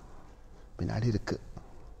குடும்பத்துக்கு பின்னாடி இருக்கு.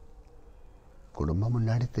 குடும்பம்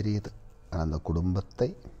முன்னாடி தெரியுது, ஆனால் அந்த குடும்பத்தை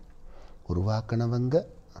உருவாக்கினவங்க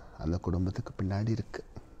அந்த குடும்பத்துக்கு பின்னாடி இருக்கு.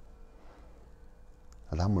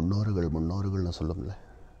 அதான் முன்னோர்கள்னு சொல்லும்ல.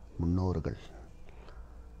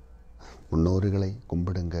 முன்னோர்களை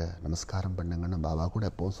கும்பிடுங்க, நமஸ்காரம் பண்ணுங்கன்னு பாபா கூட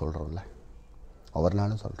எப்போவும் சொல்கிறோம்ல. ஒவ்வொரு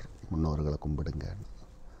நாளும் சொல்கிறோம், முன்னோர்களை கும்பிடுங்க.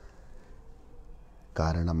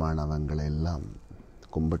 காரணமானவங்களை எல்லாம்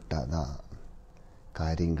கும்பிட்டாதான்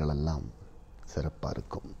காரியங்களெல்லாம் சிறப்பாக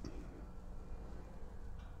இருக்கும்.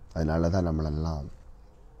 அதனால தான் நம்மளெல்லாம்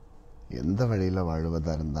எந்த வழியில்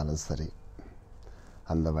வாழுவதாக இருந்தாலும் சரி,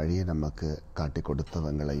 அந்த வழியை நமக்கு காட்டி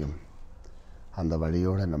கொடுத்தவங்களையும் அந்த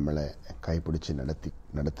வழியோடு நம்மளை கைப்பிடிச்சி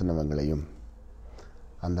நடத்தினவங்களையும்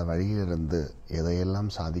அந்த வழியிலிருந்து எதையெல்லாம்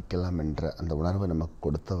சாதிக்கலாம் என்ற அந்த உணர்வை நமக்கு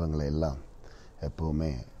கொடுத்தவங்களையெல்லாம்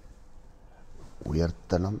எப்போவுமே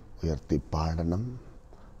உயர்த்தி பாடணும்.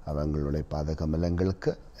 அவங்களுடைய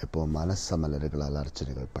பாதகமலங்களுக்கு எப்போவும் மனச மலர்களால்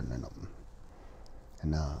அர்ச்சனைகள் பண்ணணும்.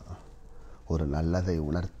 ஏன்னா ஒரு நல்லதை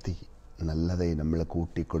உணர்த்தி நல்லதை நம்மளுக்கு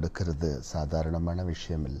ஊட்டி கொடுக்கறது சாதாரணமான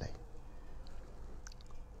விஷயம் இல்லை.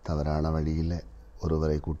 தவறான வழியில்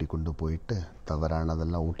ஒருவரை கூட்டி கொண்டு போயிட்டு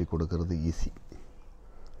தவறானதெல்லாம் ஊட்டி கொடுக்கறது ஈஸி.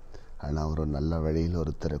 ஆனால் ஒரு நல்ல வழியில்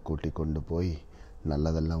ஒருத்தரை கூட்டி கொண்டு போய்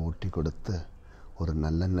நல்லதெல்லாம் ஊட்டி கொடுத்து ஒரு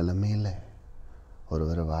நல்ல நிலைமையில்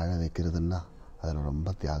ஒருவரை வாழ வைக்கிறதுன்னா அதில் ரொம்ப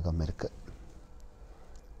தியாகம் இருக்குது.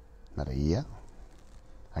 நிறைய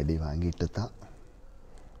அடி வாங்கிட்டு தான்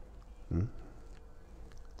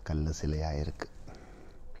கல் சிலையாயிருக்கு.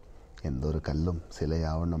 எந்த ஒரு கல்லும்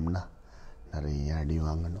சிலையாகணும்னா நிறைய அடி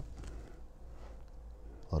வாங்கணும்.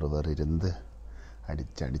 ஒருவர் இருந்து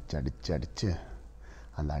அடித்து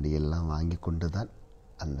அந்த அடியெல்லாம் வாங்கி கொண்டு தான்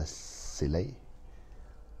அந்த சிலை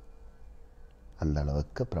அந்த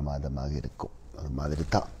அளவுக்கு பிரமாதமாக இருக்கும். அது மாதிரி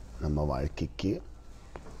தான் நம்ம வாழ்க்கைக்கு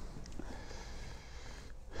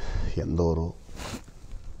எந்த ஒரு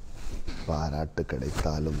பாராட்டு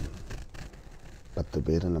கிடைத்தாலும் 10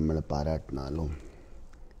 பேர் நம்மளை பாராட்டினாலும்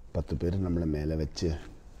 10 பேர் நம்மளை மேலே வச்சு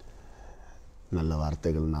நல்ல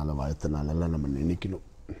வார்த்தைகள்னால வாழ்த்தினாலெல்லாம் நம்ம நினைக்கணும்,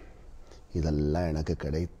 இதெல்லாம் எனக்கு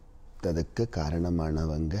கிடைத்ததுக்கு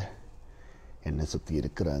காரணமானவங்க என்னை சுற்றி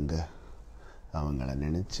இருக்கிறாங்க. அவங்கள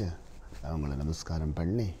நினச்சி அவங்கள நமஸ்காரம்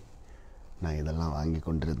பண்ணி நான் இதெல்லாம் வாங்கி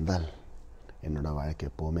கொண்டிருந்தால் என்னோடய வாழ்க்கை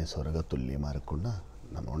எப்போவுமே சொர்க்க துல்லியமாக இருக்கும்னு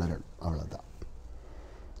நம்ம உணரணும். அவ்வளோதான்.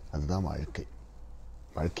 அதுதான் வாழ்க்கை.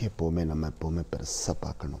 வாழ்க்கை நம்ம எப்போவுமே பெருசாக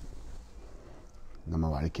பார்க்கணும். நம்ம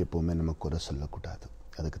வாழ்க்கை எப்போவுமே நம்ம குறை சொல்லக்கூடாது.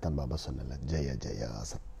 அதுக்கு தான் பாபா சொன்னல, ஜெய ஜெய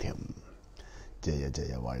சத்தியம், ஜெய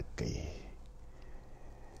ஜெய வாழ்க்கை,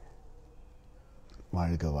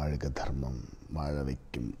 வாழ்க வாழ்க தர்மம், வாழ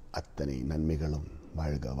வைக்கும் அத்தனை நன்மைகளும்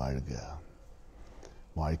வாழ்க வாழ்க,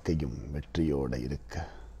 வாழ்க்கையும் வெற்றியோடு இருக்க,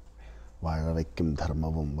 வாழ வைக்கும்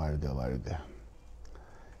தர்மமும் வாழ்க வாழ்க,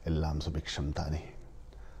 எல்லாம் சுபிக்ஷம் தானே.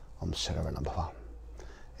 ஓம் ஷரவணபவா.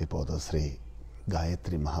 இப்போது ஸ்ரீ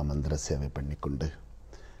காயத்ரி மகாமந்திர சேவை பண்ணிக்கொண்டு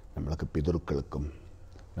நம்மளுக்கு பிதுருக்களுக்கும்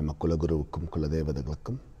நம்ம குலகுருவுக்கும்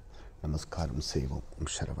குலதேவதைகளுக்கும் நமஸ்காரம் செய்வோம்.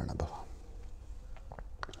 ஓம் ஷரவணபவா.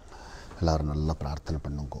 எல்லாரும் நல்லா பிரார்த்தனை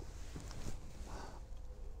பண்ணுங்க.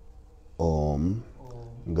 ஓம்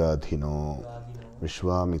காதினோ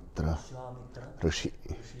விஸ்வாமித்ர ரிஷி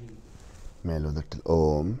மேலுதட்டில்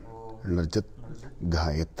ஓம் நர்ஜத்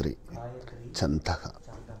காயத்ரி சந்தக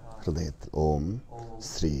ஹிருதயத்தில் ஓம்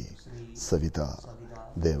ஸ்ரீ சவிதா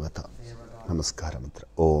தேவதா நமஸ்கார மந்திர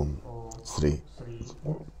ஓம் ஸ்ரீ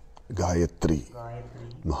காயத்ரி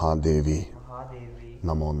மகாதேவி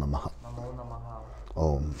நமோ நமः.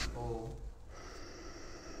 ஓம்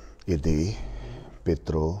இதி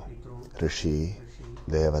பித்ரு ऋषि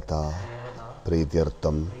देवता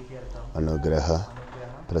प्रीत्यर्थम अनुग्रह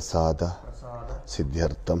प्रसाद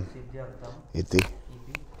सिद्ध्यर्थम इति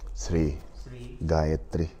श्री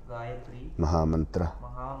गायत्री महामंत्र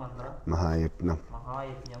महायज्ञ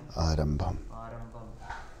आरंभम.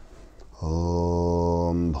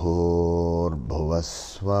 ओम भूर्भुवस्वः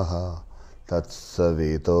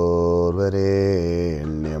तत्सवितुर्वरेण्यं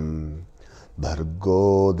भर्गो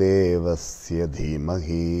देवस्य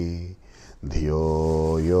धीमहि धियो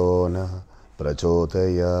यो न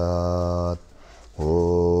प्रचोदयात्.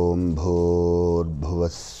 ഓം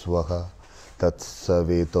ഭൂർഭുവസ്വഃ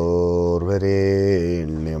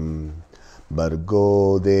തത്സവിതോർവരേണ്യം ഭർഗോ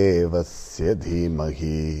ദേവസ്യ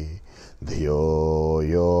ധീമഹി ധിയോ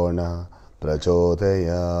യോ ന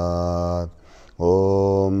പ്രചോദയാത്.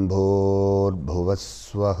 ഓം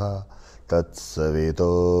ഭൂർഭുവസ്വഃ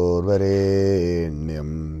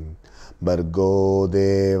തത്സവിതോർവരേണ്യം ഭർഗോ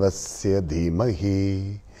ദേവസ്യ ധീമഹി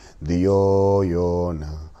ധിയോ യോ ന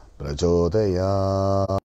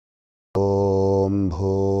പ്രചോദയാത്. ഓം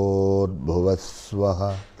ഭൂർഭുവസ്വഃ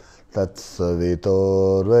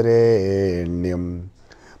തത്സവിതോർവരേണ്യം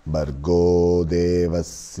ഭർഗോ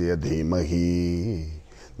ദേവസ്യ ധീമഹി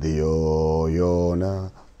ധിയോ യോ ന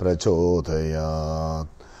പ്രചോദയാത്.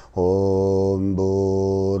 ഓം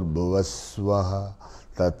ഭൂർഭുവസ്വഃ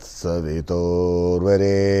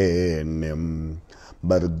തത്സവിതോർവരേണ്യം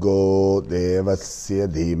ഭർഗോ ദേവസ്യ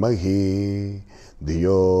ധീമഹി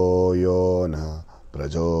ധിയോ യോ ന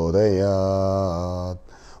പ്രചോദയാത്.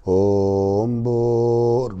 ഓം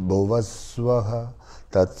ഭൂർഭുവസ്വഃ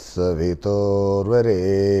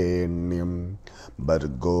തത്സവിതോർവരേണ്യം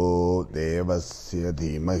ഭർഗോ ദേവസ്യ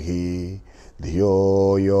ധീമഹി ധിയോ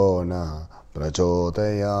യോ ന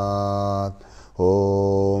പ്രചോദയാത്.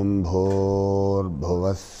 ഓം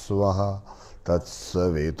ഭൂർഭുവസ്വഃ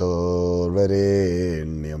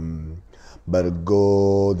തത്സവിതോർവരേണ്യം ഭർഗോ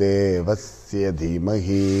ദേവസ്യ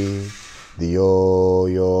ധീമഹി ധിയോ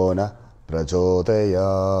യോ ന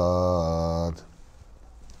പ്രചോദയാത്.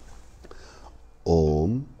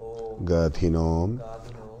 ഓം ഗാധിനോം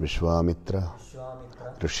വിശ്വാമിത്ര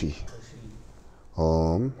ഋഷി.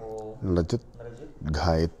 ഓം നൃജിത്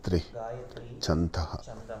ഗായത്രി ഛന്ദഃ.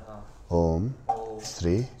 ഓം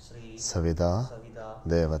ശ്രീ സവിതാ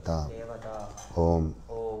ദേവതാ. ഓം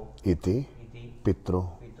ഇതി പിതൃ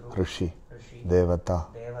ഋഷി ദേവതാ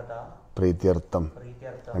പ്രീത്യർത്ഥം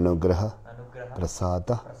അനുഗ്രഹ പ്രസാദ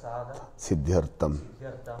സിദ്ധ്യർത്ഥം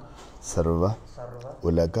സർവ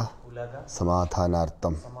ഉലക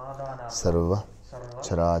സമാധാനാർത്ഥം സർവ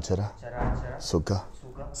ചരാചര സുഖ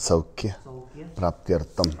സൗഖ്യ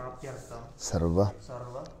പ്രാപ്ത്യർത്ഥം സർവ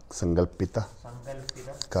സങ്കൽപ്പിത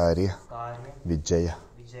കാര്യ വിജയ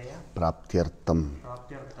പ്രാപ്ത്യർത്ഥം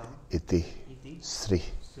ഇതി ശ്രീ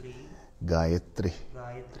ഗായത്രി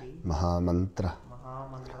മഹാമന്ത്ര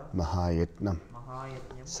മഹായജ്ഞം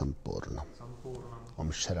സമ്പൂർണം. ഓം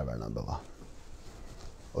ശരവണഭവ.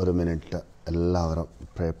 ഒരു മിനിറ്റ് എല്ലാവരും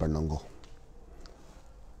ப்ரே பண்ணுங்க.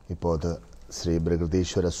 இப்போது ஸ்ரீ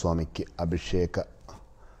பிரகதீஸ்வர சுவாமிக்கு அபிஷேக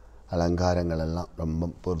அலங்காரங்கள் எல்லாம் ரொம்ப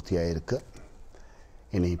பூர்த்தியாயிருக்கு.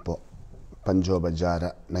 இனி இப்போது பஞ்சோபச்சார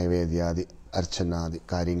நைவேத்தியாதி அர்ச்சனாதி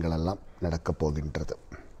காரியங்களெல்லாம் நடக்கப் போகின்றது.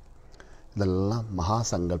 இதெல்லாம் மகா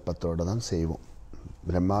சங்கல்பத்தோடு தான் செய்வோம்.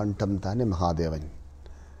 பிரம்மாண்டம் தானே மகாதேவன்.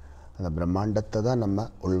 அந்த பிரம்மாண்டத்தை தான் நம்ம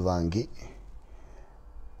உள்வாங்கி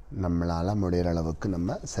நம்மளால் முடிகிற அளவுக்கு நம்ம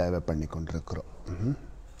சேவை பண்ணி கொண்டிருக்கிறோம்.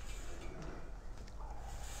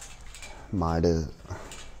 மாடு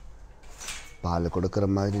பால் கொடுக்குற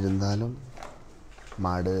மாதிரி இருந்தாலும்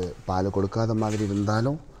மாடு பால் கொடுக்காத மாதிரி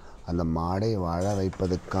இருந்தாலும் அந்த மாடை வாழ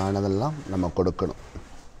வைப்பதுக்கானதெல்லாம் நம்ம கொடுக்கணும்.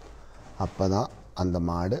 அப்போ தான் அந்த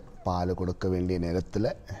மாடு பால் கொடுக்க வேண்டிய நேரத்தில்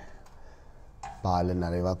பால்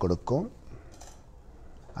நிறைவாக கொடுக்கும்.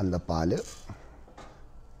 அந்த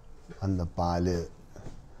பால்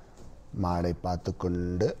மாடை பார்த்து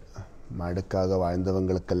கொண்டு மாடுக்காக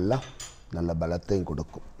வாழ்ந்தவங்களுக்கெல்லாம் நல்ல பலத்தையும்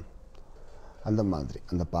கொடுக்கும். அந்த மாதிரி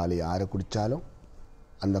அந்த பால் யாரை குடித்தாலும்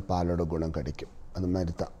அந்த பாலோட குணம் கிடைக்கும். அது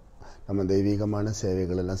மாதிரி தான் நம்ம தெய்வீகமான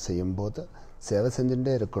சேவைகளெல்லாம் செய்யும்போது சேவை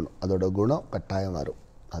செஞ்சுட்டே இருக்கணும். அதோட குணம் கட்டாயம் வரும்.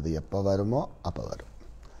 அது எப்போ வருமோ அப்போ வரும்.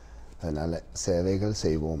 அதனால் சேவைகள்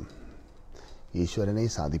செய்வோம், ஈஸ்வரனை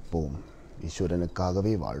சாதிப்போம்,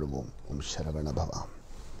 ஈஸ்வரனுக்காகவே வாழுவோம். ஓம் சரவணபவ.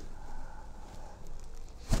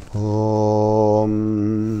 ஓம்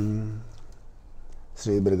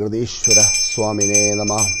ஸ்ரீ பிரகதீஸ்வர சுவாமினே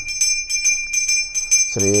நமः.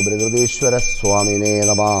 ஸ்ரீ பிரகதீஸ்வர சுவாமினே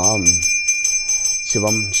நமः.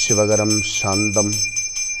 சிவம் சிவகரம் சாந்தம்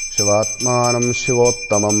சிவாத்மானம்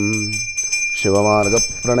சிவோத்தமம்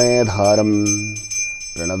சிவமார்கப்ரணேதாரம்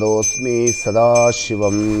प्रणतोऽस्मि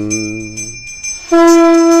सदाशिवम्.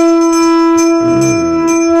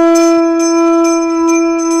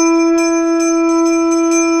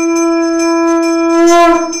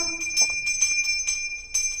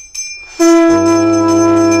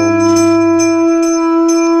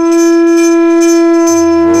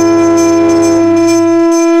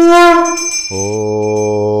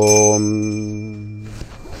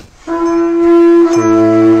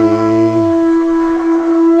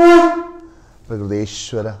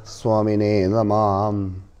 स्वामिने नमः.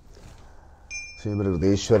 श्री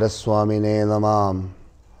ब्रह्मेश्वर स्वामिने नमः.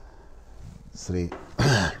 ശ്രീ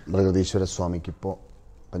ബൃഹദീശ്വര സ്വാമിക്കിപ്പോൾ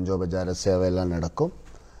പഞ്ചോപചാര സേവയെല്ലാം നടക്കും.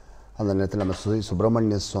 அந்த நேரத்தில் நம்ம ஸ்ரீ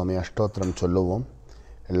சுப்பிரமணிய சுவாமி அஷ்டோத்திரம் சொல்லுவோம்.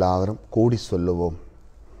 எல்லாரும் கூடி சொல்லுவோம்.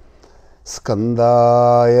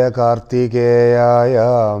 ஸ்கந்தாய கார்த்திகேயாய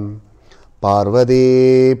பார்வதி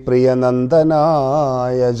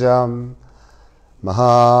பிரியநந்தனாயஜாம்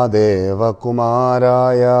மகாதேவகுமாராய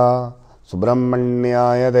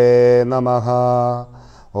சுப்பிரமணியாய தே நமஹ.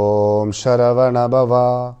 ஓம் சரவணபவ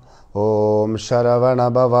ஓம்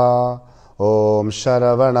சரவணபவ ஓம்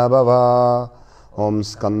சரவணபவ. ஓம்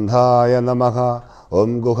ஸ்கந்தாய நமஹ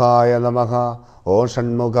ஓம் குஹாய நமஹ ஓம்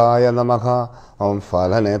ஷண்முகாய நமஹ ஓம்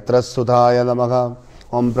ஃபலநேத்ரசுதாய நமஹ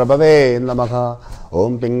ஓம் பிரபவே நமஹ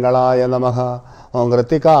ஓம் பிங்களாய நமஹ ஓம்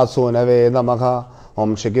கிருத்திகாசூனவே நமஹ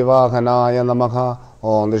ஓம் சிகிவாகனாய நமஹ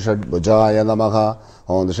ஓம் திஷட்புஜாய நமஹ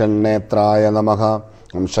ஓம் திஷன்னேத்ராய நமஹ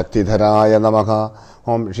ஓம் சக்திதராய நமஹ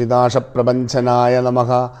ஓம் ஷிதாஷப்பிரபஞ்சனாய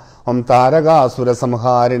நமஹ ஓம்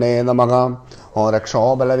தாரகாசுரசம்ஹாரிணே நமஹ ஓம்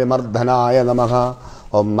ரக்ஷோபலவிமர்தனாய நமஹ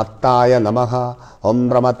ஓம் மத்தாய நமஹ ஓம்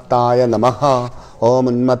பிரமத்தாய நமஹ ஓம்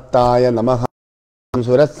உன்மத்தாய நமஹ ஓம்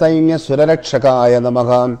சுரசைன்ய சுரரக்ஷகாய நமஹ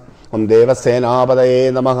ஓம் தேவசேனாபதயே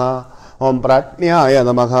நமஹ ஓம் பிராஜ்ஞாய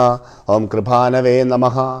நமஹ ஓம் கிருபானவே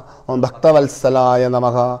நமஹ ஓம் பக்தவத்சலாய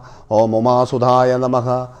நமஹ ஓம் உமாசுதாய நமஹ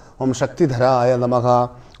ஓம் சக்திதராய நமஹ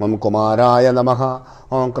ஓம் குமாராய நமஹ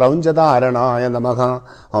ஓம் க்ரௌஞ்சதாரணாய நமஹ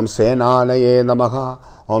ஓம் சேனாலயே நமஹ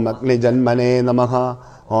ஓம் அக்னிஜன்மனே நமஹ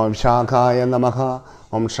ஓம் शाखाय नमः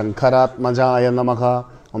ओम शंकरात्मजाय नमः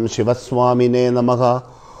ओम शिवस्वामिने नमः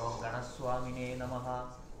ओम गणस्वामिने नमः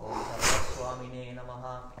ओम सर्वस्वामिने नमः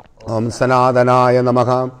ओम सनातनाय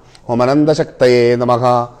नमः ओम अनंतशक्तये नमः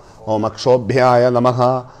ओम अक्षोभ्याय नमः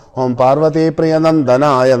ओम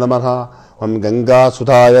पार्वतीप्रियनन्दनाय नमः ओम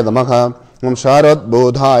गंगासुधाय नमः ओम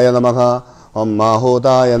शारोद्बोधाय नमः ओम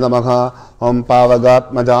माहूताय नमः ओम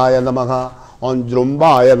पावगात्मजाय नमः ओम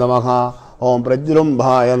जृम्बाय नमः ओम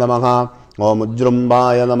प्रजृम्भाय नमः ओम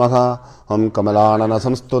उज्जृम्भाय नमः ओम कमलानन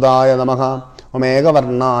संस्तुताय नमः ओम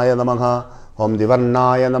एकवर्णाय नमः ओम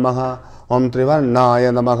द्विवर्णाय नमः ओम त्रिवर्णाय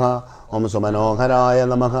नमः ओम सुमनोहराय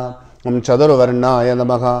नमः ओम चतुर्वर्णाय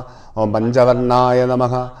नमः ओम पंचवर्णाय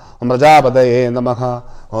नमः ओम प्रजापतये नमः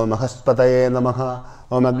ओम महस्पतये नमः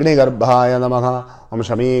ओम अग्निगर्भाय नमः ओम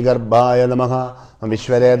शमीगर्भाय नमः ओम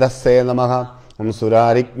विश्वरेधस्से नमः ओम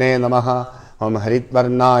सुरारिग्ने नमः ओम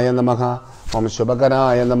हरिद्वर्णाय नमः ओम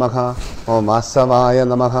शुभकराय नमः ओम वासवाय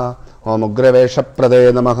नमः ओम उग्रवेशप्रदे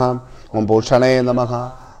नमः ओम भूषणे नमः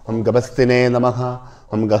ओम गभस्तिने नमः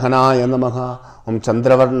ओम गहनाय नमः ओम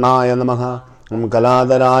चंद्रवर्णाय नमः ओम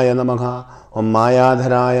कलाधराय नमः ओम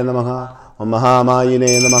मायाधराय नमः ओम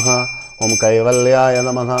महामायिने नमः ओम कैवल्याय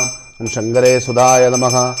नमः ओम शंकरेसुधाय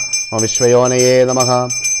नमः ओम विश्वयोनये नमः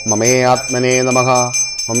ममे आत्मने नमः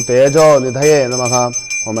ओम तेजोनिधये नमः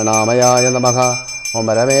ओम नामयाय नमः ओम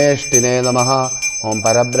रमेष्टिने नमः ओम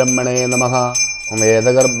परब्रह्मणे नमः ओम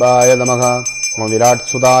वेदगर्भाय नमः ओम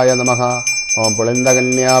विराट्सुताय नमः ओम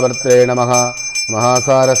पुलिन्दकन्यावर्त्रे नमः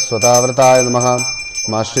महासारस्वताव्रताय नमः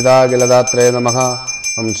ओम आश्रितागिलदात्रे नमः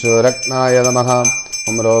ओम शूरक्नाय नमः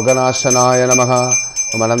ओम रोगनाशनाय नमः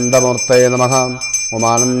ओम अनन्दमूर्तये नमः ओम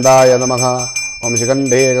आनन्दाय नमः ओम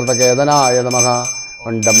शिखण्डीकृतकेतनाय नमः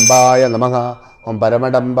ओम डम्बाय नमः ओम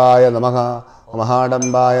परमडम्बाय नमः ओम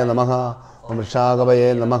महाडम्बाय नमः ओम ऋषागवये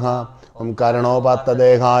नमः ओम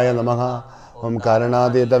कारणोपात्तदेहाय नमः ओम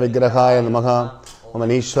कारणातीतविग्रहाय नमः ओम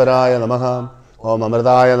अनीश्वराय नमः ओम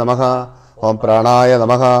अमृताय नमः ओम प्राणाय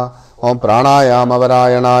नमः ओम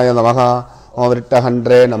प्राणायामवरायणाय नमः ओम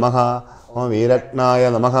वृट्टहण्ड्रे नमः ओम वीरक्नाय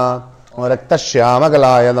नमः ओम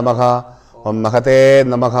रक्तश्यामकलाय नमः ओम महते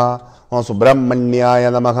नमः ओम सुब्रह्मण्याय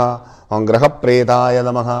नमः ओम ग्रहप्रेताय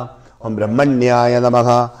नमः ओम ब्रह्मण्याय नमः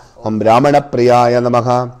ओम ब्राह्मणप्रियाय नमः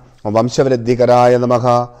ओम वंशवृद्धिकराय नमः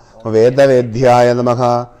ओम वेदवेद्याय नमः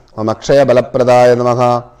ओम अक्षयबलप्रदाय नमः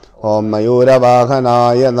ओम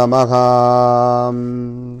मयूरवाहनाय नमः.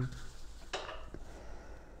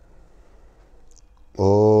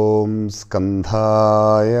 ओम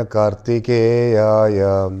स्कंधाय कार्तिकेयाय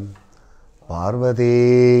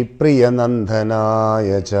पार्वतीप्रियनन्दनाय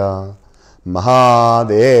च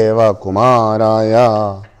महादेवकुमाराय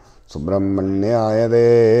सुब्रह्मण्याय दे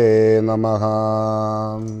नमः.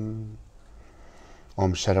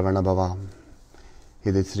 ओम शरवणभव.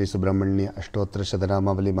 ഇത് ശ്രീ സുബ്രഹ്മണ്യ അഷ്ടോത്തര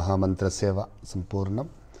ശതനാമാവലി മഹാമന്ത്ര സേവ സമ്പൂർണ്ണം.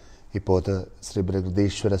 ഇപ്പോൾ ശ്രീ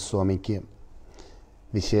ബൃഹദീശ്വര സ്വാമിക്ക്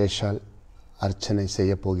വിശേഷാൽ அர்ச்சனை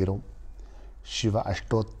செய்ய போகிறோம். சிவ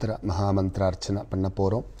அஷ்டோத்திர மகாமந்திர அர்ச்சனை பண்ண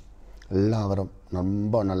போகிறோம். எல்லாரும்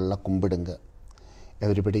ரொம்ப நல்லா கும்பிடுங்க.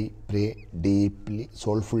 Everybody pray deeply,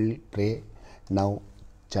 soulfully pray now,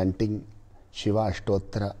 chanting Shiva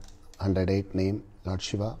Ashtottara 108 name, Lord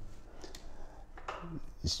Shiva.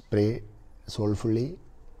 Just pray soulfully.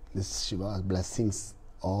 This Shiva's blessings,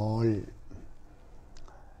 all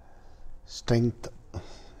strength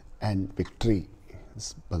and victory.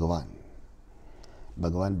 This Bhagavan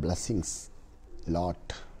blessings,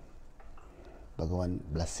 lot. Bhagavan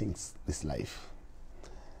blessings this life.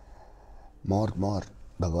 More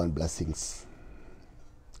Bhagavan blessings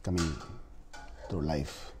coming through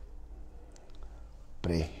life.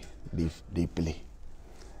 Pray deeply.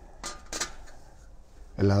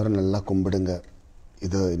 எல்லாரும் நல்லா கும்பிடுங்க.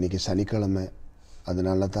 இது இன்றைக்கி சனிக்கிழமை,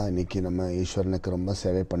 அதனால தான் இன்றைக்கி நம்ம ஈஸ்வரனுக்கு ரொம்ப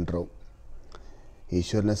சேவை பண்ணுறோம்.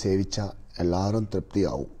 ஈஸ்வரனை சேவிச்சா எல்லாரும் திருப்தி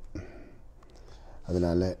ஆகும்.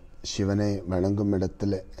 அதனால் சிவனை வணங்கும்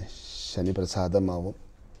இடத்துல சனி பிரசாதமாகும்,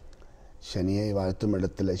 சனியை வாழ்த்தும்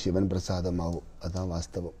இடத்துல சிவன் பிரசாதமாகும். அதுதான்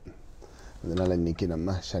வாஸ்தவம். அதனால் இன்றைக்கி நம்ம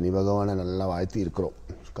சனி பகவானை நல்லா வாழ்த்தி இருக்கிறோம்.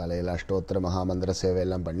 காலையில் அஷ்டோத்திர மகாமந்திர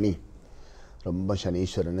சேவையெல்லாம் பண்ணி ரொம்ப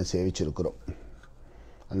சனீஸ்வரனை சேவிச்சிருக்கிறோம்.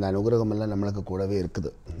 அந்த அனுகிரகமெல்லாம் நம்மளுக்கு கூடவே இருக்குது,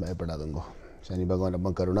 பயப்படாதுங்கோ. சனி பகவான் ரொம்ப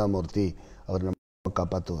கருணாமூர்த்தி, அவர் நம்ம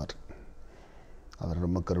காப்பாற்றுவார். அவர்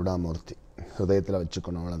ரொம்ப கருணாமூர்த்தி, ஹிருதயத்தில்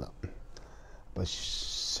வச்சுக்கணும், அவ்வளோதான். இப்போ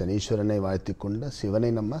சனீஸ்வரனை வாழ்த்தி கொண்டு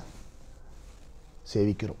சிவனை நம்ம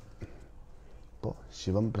சேவிக்கிறோம். இப்போது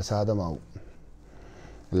சிவம் பிரசாதமாகும்.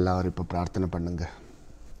 எல்லாரும் இப்போ பிரார்த்தனை பண்ணுங்க.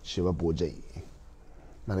 சிவ பூஜை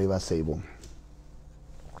நிறைவாக செய்வோம்.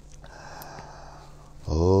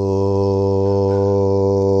 ஓம்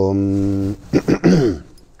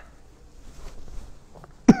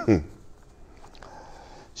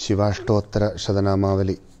சிவாஷ்டோத்திர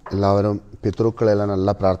சதநாமாவலி. எல்லாரும் பித்ருக்களெல்லாம்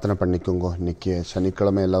நல்லா பிரார்த்தனை பண்ணிக்கோங்க. இன்றைக்கி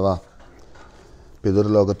சனிக்கிழமை அல்லவா,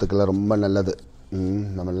 பிதுர்லோகத்துக்கெல்லாம் ரொம்ப நல்லது.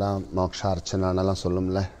 நம்மெல்லாம் மோக்ஷார்ச்சனானெல்லாம்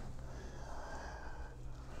சொல்லும்ல.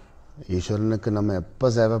 ஈஸ்வரனுக்கு நம்ம எப்போ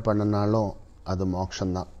சேவை பண்ணினாலும் அது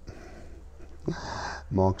மோட்சம்தான்.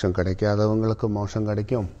 மோட்சம் கிடைக்காதவங்களுக்கு மோட்சம்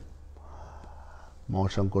கிடைக்கும்,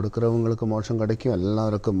 மோட்சம் கொடுக்குறவங்களுக்கு மோட்சம் கிடைக்கும்.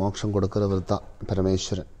 எல்லாருக்கும் மோட்சம் கொடுக்குறவர் தான்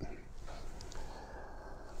பரமேஸ்வரன்.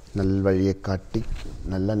 நல்வழியை காட்டி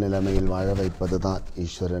நல்ல நிலைமையில் வாழ வைப்பது தான்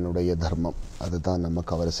ஈஸ்வரனுடைய தர்மம். அதுதான்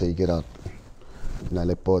நமக்கு அவர் செய்கிறார்.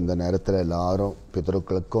 அதனால் இப்போது இந்த நேரத்தில் எல்லாரும்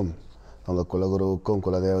பிதருக்களுக்கும் அவங்க குலகுருவுக்கும்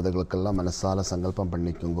குலதேவதைகளுக்கெல்லாம் மனசால சங்கல்பம்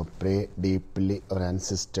பண்ணிக்கோங்க. Pray deeply our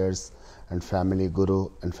ancestors and family guru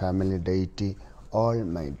and family deity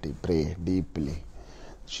almighty. Pray deeply.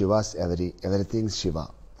 Shiva's everything is Shiva.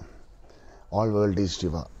 All world is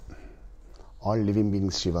Shiva. All living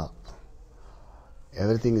beings Shiva.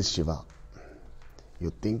 Everything is Shiva. You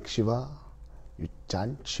think Shiva, you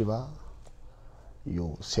chant Shiva, you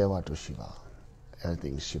seva to Shiva.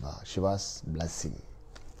 Everything is Shiva. Shiva's blessing.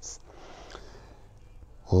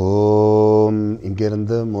 ஓம்.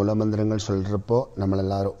 இங்கிருந்து மூலமந்திரங்கள் சொல்கிறப்போ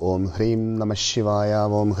நம்மளெல்லாரும் ஓம் ஹ்ரீம் நம சிவாயா,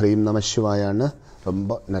 ஓம் ஹ்ரீம் நம சிவாயான்னு ரொம்ப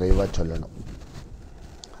நிறைவாக சொல்லணும்.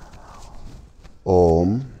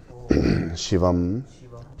 ஓம் சிவம்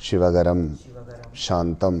சிவகரம்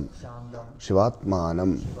சாந்தம்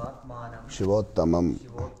சிவாத்மானம் சிவோத்தமம்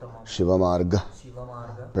சிவமார்க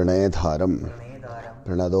பிரணயதாரம்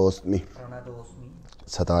பிரணதோஸ்மி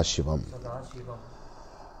சதாசிவம்.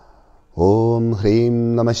 ஓம் ஹ்ரீம்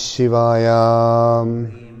நம சிவாயா,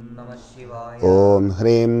 ஓம்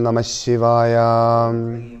ஹ்ரீம் நம சிவாயா,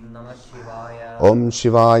 ஓம்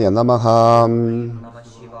சிவாய நமஹ,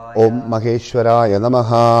 ஓம் மகேஸ்வராய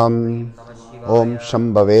நமஹ, ஓம்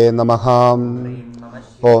சம்பவே நமஹ,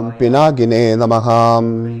 ஓம் பினாகினே நமஹ,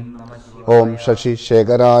 ஓம்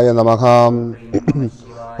சசிசேகராய நமஹ,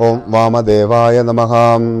 ஓம் வாமதேவாய நமஹ,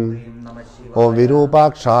 ஓம்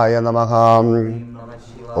விரூபாக்ஷாய நமஹ,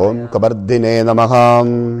 ஓம் கபர்தினே நமஹ,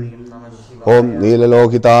 ஓம்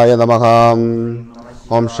நீலலோகிதாய நமஹ,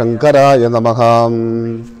 ஓம் சங்கராய நமஹ,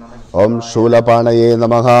 ஓம் சூலபாணயே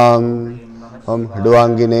நமஹ, ஓம்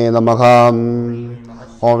ஹிடுவாங்கினே நமஹ,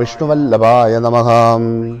 ஓம் விஷ்ணுவல்லபாய நமஹ,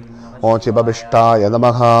 ஓம் சிவபிஷ்டாய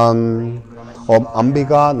நமஹ, ஓம்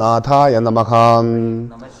அம்பிகாநாதாய நமஹ,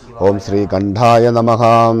 ஓம் ஸ்ரீகண்டாய நமஹ,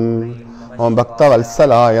 ஓம்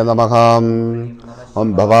பக்தவத்சலாய நமஹ,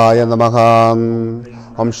 ஓம் பவாய நமஹ,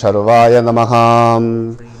 ஓம் சர்வாய நமஹ,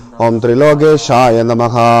 ஓம் திரிலோகேஷாய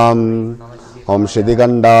நமஹ, ஓம்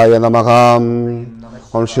ஸ்ரீதிகண்டாய நமஹ,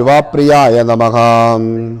 ஓம் சிவாப்ரியாய நமஹ,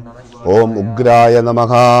 ஓம் உக்ராய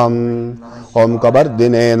நமஹ, ஓம்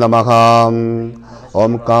கபர்தினே நமஹ,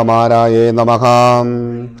 ஓம் காமாராயே நமஹ,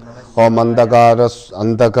 ஓம்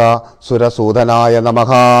அந்தகாசுரசூதனாய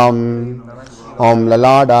நமஹ, ஓம்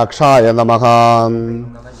லலாடாக்ஷாய நமஹ,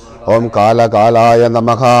 ஓம் காலகாலாய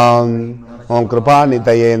நமஹ, ஓம்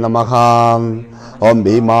கிருபாநிதயே நமஹ, ஓம்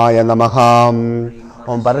பீமாய நமஹ,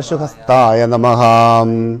 ஓம் பரசுஹஸ்தாய நமஹ,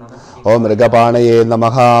 ഓം മൃഗപാണയേ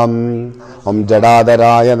നമഃ. ഓം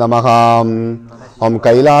ജടാധരായ നമഃ. ഓം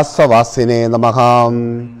കൈലാസവാസിനേ നമഃ.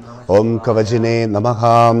 ഓം കവചിനേ നമഃ.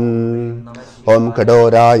 ഓം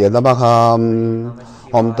കഠോരായ നമഃ.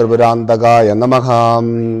 ഓം ത്രിപുരാന്തകായ നമഃ.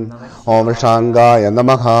 ഓം വൃഷാംഗായ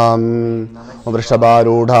നമഃ. ഓം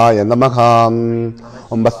വൃഷഭാരൂഢായ നമഃ.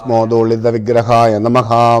 ഓം ഭസ്മോദോളിത വിഗ്രഹായ നമഃ.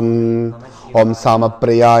 ഓം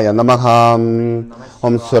സാമപ്രിയായ നമഃ.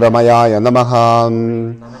 ഓം സുരമയായ നമഃ.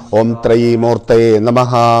 ഓം ത്രയീമൂർത്തയേ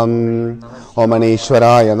നമഃ. ഓം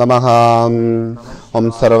അനീശ്വരായ നമഃ. ഓം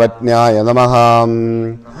സർവജ്ഞായ നമഃ.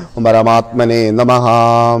 ഓം പരമാത്മനേ നമഃ.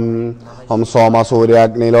 ഓം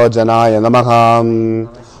സോമസൂര്യാഗ്നിലോചനായ നമഃ.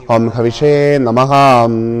 ഓം ഹവിഷേ നമഃ.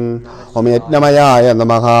 ഓം യജ്ഞമയായ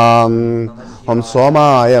നമഃ. ഓം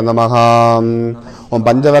സോമായ നമഃ. ഓം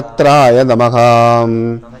പഞ്ചവക്ത്രായ നമഃ.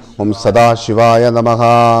 ഓം സദാശിവായ നമഃ.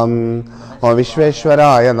 ഓം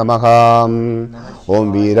വിശ്വേശ്വരായ നമഃ. ഓം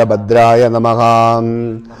വീരഭദ്രായ നമഃ.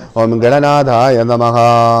 ഓം ഗണനാഥായ നമഃ.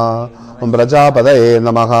 ഓം പ്രജാപതയേ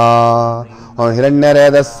നമഃ. ഓം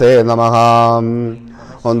ഹിരണ്യരേതസ്സേ നമഃ.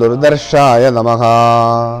 ഓം ദുർദർശായ നമഃ.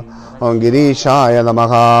 ഓം ഗിരീശായ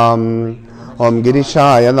നമഃ. ഓം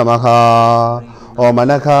ഗിരിശായ നമഃ. ഓം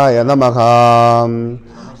അനഘായ നമഃ.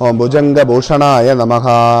 ഓം ഭുജംഗഭൂഷണായ നമഃ.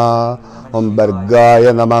 ഓം ഭർഗായ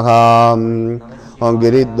നമഃ. ഓം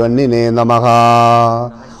ഗിരിധ്വന്നിനേ നമഃ.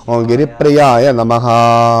 ഓം ഗിരിപ്രിയായ നമഃ.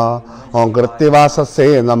 ഓം കൃത്തിവാസസേ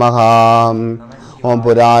നമഃ. ഓം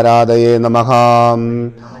പുരാരാധയേ നമഃ.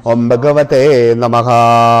 ഓം ഭഗവതേ നമഃ.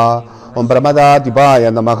 ഓം പ്രമദാധിപായ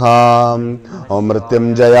നമഃ. ഓം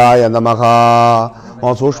മൃത്യുഞ്ജയായ നമഃ.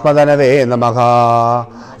 ഓം സൂക്ഷ്മധനവേ നമഃ.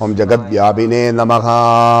 ഓം ജഗദ്വ്യാപിനേ നമഃ.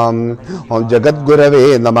 ഓം ജഗദ്ഗുരവേ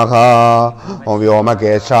നമഃ. ഓം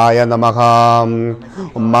വ്യോമകേശായ നമഃ.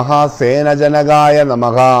 ഓം മഹാസേനജനകായ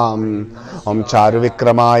നമഃ. ഓം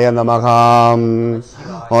ചാരുവിക്രമായ നമഃ.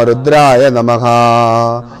 ഓം രുദ്രായ നമഃ.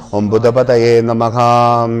 ഓം ബുധപതയേ നമഃ.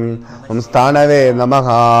 ഓം സ്ഥാനവേ നമഃ.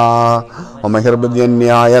 ഓം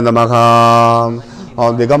മഹിർബുദ്ധ്യന്യായ നമഃ.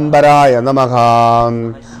 ഓം ദിഗംബരായ നമഃ.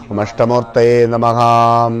 ഓം അഷ്ടമൂർത്തയേ നമഃ.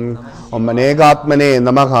 ഓം അനേകാത്മനേ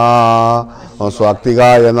നമഃ. ഓം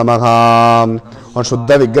സ്വാക്തികായ നമഃ. ഓം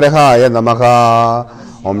ശുദ്ധവിഗ്രഹായ നമഃ.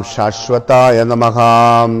 ഓം ശാശ്വതായ നമഃ.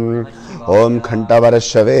 ഓം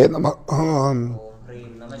ഘണ്ടവരശവേ നമഃ.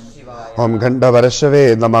 ഓം ഘണ്ടവരശവേ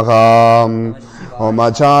നമഃ. ഓം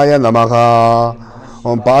അജായ നമഃ.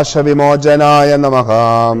 ഓം പാശവിമോചനായ നമഃ.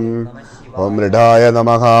 ഓം മൃഡായ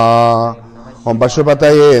നമഃ. ഓം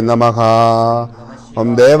പശുപതയേ നമഃ. ഓം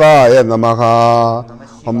ദേവായ നമഃ.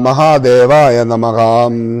 ഓം മഹാദേവായ നമഃ.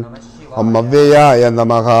 ഓം അവ്യയായ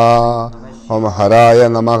നമഃ. ഓം ഹരായ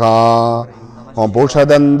നമഃ. ഓം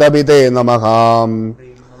പൂഷദന്തപിതേ നമഃ.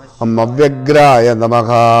 ഓം അവ്യഗ്രായ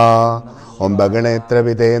നമഃ. ഓം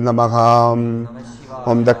ഭഗണേത്രപിതേ നമഃ.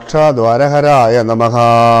 ഓം ദക്ഷാദ്വാരഹരായ നമഃ.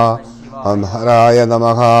 ഓം ഹരായ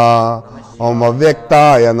നമഃ. ഓം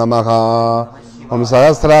അവ്യക്തായ നമഃ. ഓം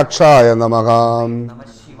സഹസ്രാക്ഷായ നമഃ.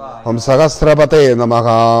 ഓം സഹസ്രപതേ നമഃ.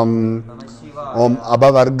 ഓം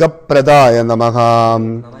അപവർഗപ്രദായ നമഃ.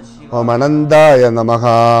 ഓം അനന്തായ നമഃ.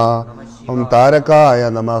 ഓം താരകായ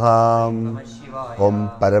നമഃ. ഓം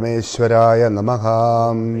പരമേശ്വരായ നമഃ.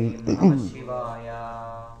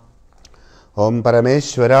 ഓം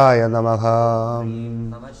പരമേശ്വരായ നമഃ.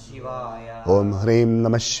 ഓം ഹ്രീം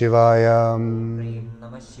നമഃ ശിവായ.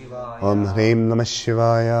 ഓം ഹ്രീം നമഃ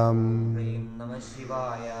ശിവായ.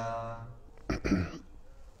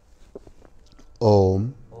 ഓം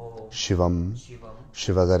ശിവം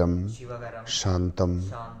ശിവകരം ശാന്തം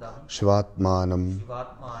ശിവാത്മാനം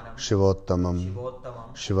ശിവോത്തമം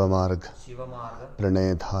ശിവമാർഗ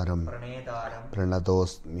പ്രണേധാരം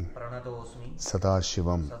പ്രണതോസ്മി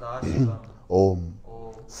സദാശിവം. ഓം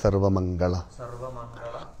സർവമംഗള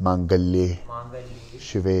മാംഗല്യേ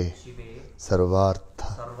ശിവേ സർവാർത്ഥ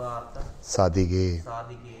സാധികേ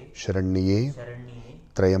ശരണ്യേ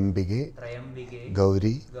ത്രയംബികേ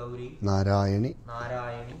ഗൗരി നാരായണി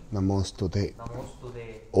നമോസ്തുതേ.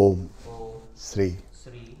 ഓം ശ്രീ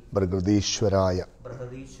ബൃഹദീശ്വരായ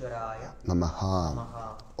നമഃ.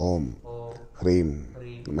 ഓം ഹ്രീം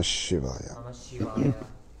നമഃ ശിവായ.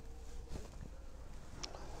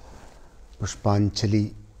 புஷ்பாஞ்சலி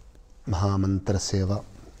மகாமந்திர சேவா.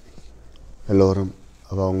 எல்லோரும்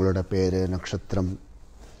அவங்களோட பேர் நட்சத்திரம்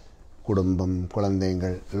குடும்பம்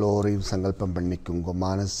குழந்தைங்கள் எல்லோரையும் சங்கல்பம் பண்ணிக்குங்க.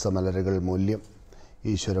 மானச மலர்கள் மூல்யம்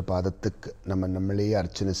ஈஸ்வர பாதத்துக்கு நம்மளையே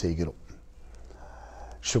அர்ச்சனை செய்கிறோம்.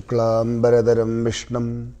 சுக்லாம்பரதரம் விஷ்ணம்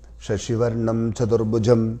சசிவர்ணம்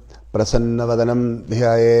சதுர்புஜம் பிரசன்னவதனம்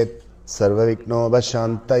த்யாயேத்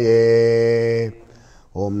சர்வவிக்னோபசாந்தயே.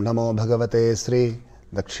 ஓம் நமோ பகவதே ஸ்ரீ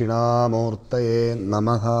தட்சிணாமூர்த்தயே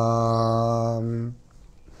நமஹ.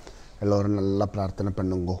 எல்லோரும் நல்லா பிரார்த்தனை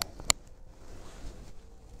பண்ணுங்கோ.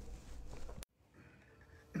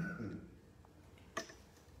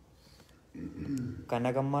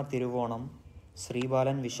 കനകമ്മ തിരുവോണം,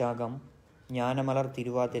 ശ്രീബാലൻ വിശാഖം, ஞானமலர்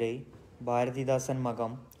തിരുവാതിരൈ, ഭാരതിദാസൻ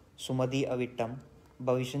മകം, സുമതി അവിട്ടം,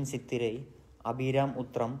 ഭവിഷ്യൻ സിത്തിരൈ, അഭിരാം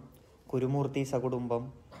ഉത്രം, കുരുമൂർത്തി സകുടുംബം,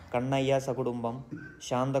 കണ്ണയ്യ സകുടുംബം,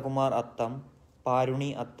 ശാന്തകുമാർ അത്തം, പാരുണി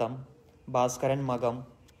അത്തം, ഭാസ്കരൻ മകം,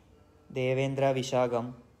 ദേവേന്ദ്ര വിശാഖം,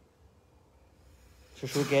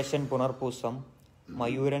 ശുശുകേശൻ പുനർപൂസം,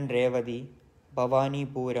 മയൂരൻ രേവതി, ഭവാനി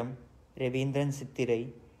പൂരം, രവീന്ദ്രൻ സിത്തിരൈ,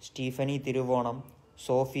 സ്റ്റീഫനി തിരുവോണം,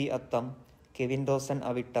 സോഫി അത്തം, കെവിൻദോസൻ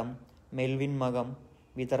അവിട്ടം, മെൽവിൻ മകം,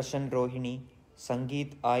 വിദർശൻ രോഹിണി,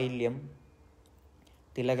 സംഗീത് ആയില്യം,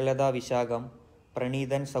 തിലകലത വിശാഖം,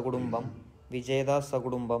 പ്രണീതൻ സകുടുംബം, വിജയദാസ്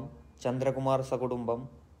സകുടുംബം, ചന്ദ്രകുമാർ സകുടുംബം,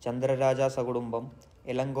 ചന്ദ്രരാജ സകുടുംബം,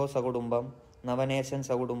 എലങ്കോ സകുടുംബം, നവനേശൻ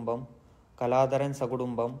സകുടുംബം, കലാധരൻ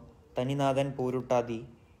സകുടുംബം, തനിനാഥൻ പൂരുട്ടാതി,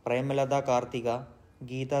 പ്രേമലത കാർത്തിക,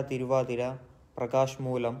 ഗീത തിരുവാതിര, പ്രകാശ്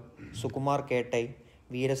മൂലം, സുകുമാർ കേട്ടൈ,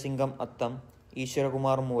 വീരസിംഗം അത്തം,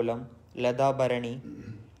 ഈശ്വരകുമാർ മൂലം, ലതാ ഭരണി,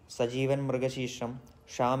 സജീവൻ മൃഗശീർഷം,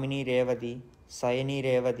 ഷാമിനി രേവതി, സയനി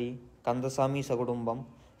രേവതി, കന്ദസ്വാമി സകുടുംബം,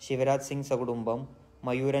 ശിവരാജ് സിംഗ് സകുടുംബം,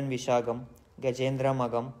 മയൂരൻ വിശാഖം, ഗജേന്ദ്ര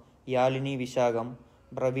മകം, യാലിനി വിശാഖം,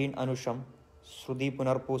 പ്രവീൺ അനുഷം, ശ്രുതി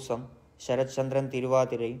പുനർപൂസം, ശരത്ചന്ദ്രൻ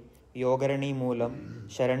തിരുവാതിരൈ, യോഗരണി മൂലം,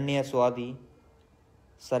 ശരണ്യ സ്വാതി,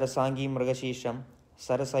 സരസാംഗി മൃഗശീർഷം,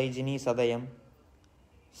 സരസൈജിനി സദയം,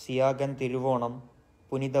 സിയാഗൻ തിരുവോണം,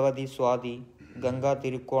 പുനിതവതി സ്വാതി, ഗംഗ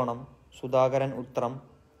തിരുക്കോണം, സുധാകരൻ ഉത്രം,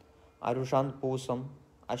 അരുഷാന്ത് പൂസം,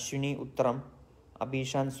 അശ്വിനി ഉത്രം,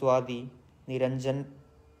 അഭിഷാൻ സ്വാതി, നിരഞ്ജൻ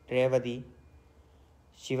രേവതി,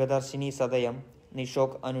 ശിവദർശിനി സദയം,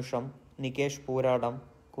 നിഷോക് അനുഷം, നികേഷ് പൂരാടം,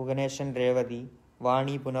 കുഗനേശൻ രേവതി,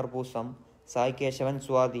 വാണി പുനർപൂസം, സായ് കേശവൻ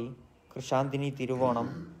സ്വാതി, കൃഷാന്തിനി തിരുവോണം,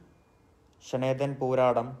 ഷണേതൻ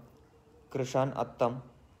പൂരാടം, കൃഷാൻ അത്തം,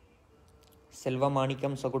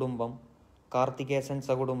 സെൽവമാണിക്യം സകുടുംബം, കാർത്തികേസൻ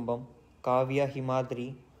സകുടുംബം, കാവ്യ ഹിമാദ്രി,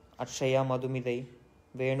 അക്ഷയ മധുമിതൈ,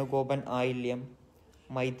 വേണുഗോപൻ ആയില്യം,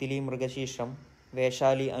 മൈഥിലി മൃഗശീർഷം,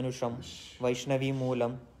 വേശാലി അനുഷം, വൈഷ്ണവി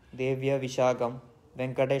മൂലം, ദേവ്യ വിശാഖം,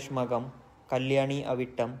 വെങ്കടേഷ് മകം, കല്യാണി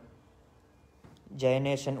അവിട്ടം,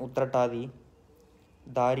 ജയനേശൻ ഉത്രട്ടാതി,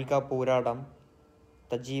 ദാരിക പൂരാടം,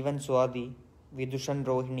 തജീവൻ സ്വാതി, വിദുഷൻ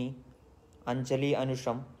രോഹിണി, അഞ്ജലി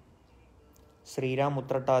അനുഷം, ശ്രീരാം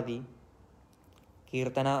ഉത്രട്ടാതി,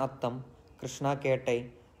 കീർത്തന അത്തം, കൃഷ്ണ കേട്ടൈ,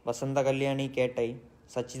 വസന്ത കല്യാണി കേട്ടൈ,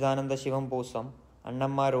 സച്ചിദാനന്ദ ശിവം പൂസം,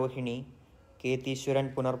 അണ്ണമ്മ രോഹിണി, കേതീശ്വരൻ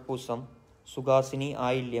പുനർപൂസം, സുഹാസിനി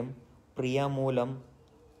ആയില്യം, പ്രിയ മൂലം,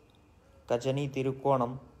 കജനി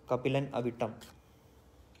തിരുക്കോണം, കപിലൻ അവിട്ടം.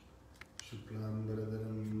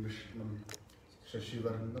 ശുക്ലാംബരധരം വിഷ്ണും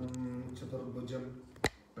ശശിവർണം ചതുർഭുജം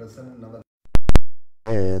പ്രസന്നവദനം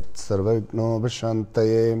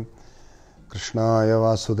സർവവിഘ്നോപശാന്തയേ കൃഷ്ണായ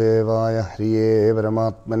വാസുദേവായ ഹരിയേ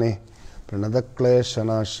പരമാത്മനെ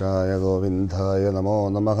പ്രണതക്ലേശനാശായ ഗോവിന്ദായ നമോ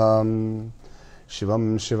നമഃ. ശിവം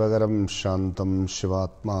ശിവകരം ശാന്തം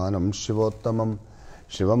ശിവാത്മാനം ശിവോത്തമം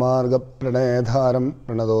ശിവമാർഗപ്രണയധാരം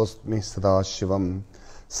പ്രണതോസ്മി സദാശിവം.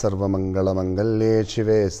 സർവമംഗളമംഗല്യേ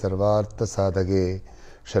ശിവേ സർവാർത്ഥസാധകേ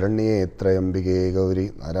ശരണ്യേ ത്രയംബികേ ഗൗരി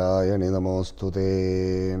നാരായണി നമോസ്തുതേ.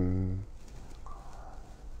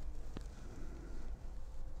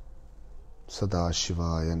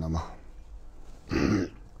 സദാശിവായ നമഃ.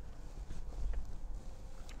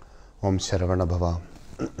 ഓം ശരവണഭവ.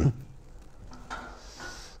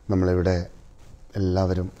 നമ്മളിവിടെ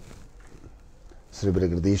എല്ലാവരും ശ്രീ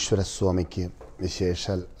ബ്രിഹദീശ്വര സ്വാമിക്ക്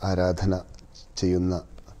വിശേഷാൽ ആരാധന ചെയ്യുന്ന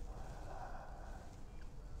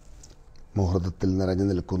മുഹൂർത്തത്തിൽ നിറഞ്ഞു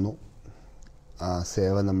നിൽക്കുന്നു. ആ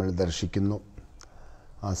സേവ നമ്മൾ ദർശിക്കുന്നു.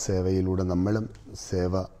 ആ സേവയിലൂടെ നമ്മളും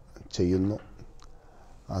സേവ ചെയ്യുന്നു.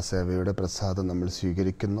 ആ സേവയുടെ പ്രസാദം നമ്മൾ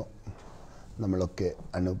സ്വീകരിക്കുന്നു. നമ്മളൊക്കെ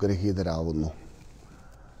അനുഗ്രഹീതരാവണം.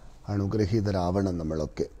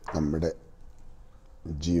 നമ്മളൊക്കെ നമ്മുടെ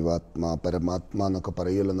ജീവാത്മാ പരമാത്മാ എന്നൊക്കെ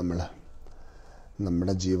പറയുമല്ലോ നമ്മൾ.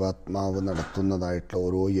 നമ്മുടെ ജീവാത്മാവ് നടത്തുന്നതായിട്ടുള്ള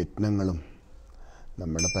ഓരോ യജ്ഞങ്ങളും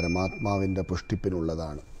നമ്മുടെ പരമാത്മാവിൻ്റെ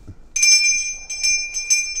പുഷ്ടിപ്പിനുള്ളതാണ്.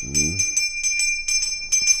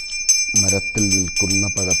 മരത്തിൽ നിൽക്കുന്ന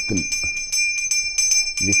പഴത്തിൽ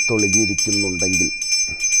വിത്തൊളിഞ്ഞിരിക്കുന്നുണ്ടെങ്കിൽ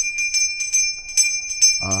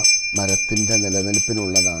ആ മരത്തിൻ്റെ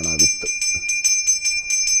നിലനിൽപ്പിനുള്ളതാണ് ആ വിത്ത്.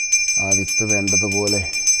 ആ വിത്ത് വേണ്ടതുപോലെ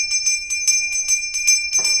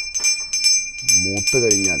മൂത്ത്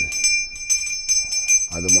കഴിഞ്ഞാൽ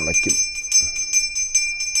അത് മുളയ്ക്കും.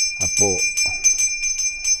 അപ്പോൾ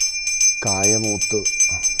കായമൂത്ത്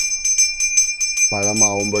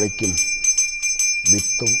പഴമാവുമ്പോഴേക്കും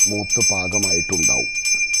വിത്തും മൂത്ത് പാകമായിട്ടുണ്ടാവും.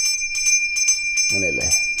 അങ്ങനെയല്ലേ?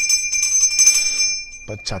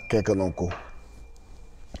 ഇപ്പം ചക്കയൊക്കെ നോക്കൂ,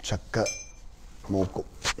 ചക്ക മൂക്കും.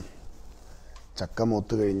 ചക്ക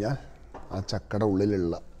മൂത്ത് കഴിഞ്ഞാൽ ആ ചക്കയുടെ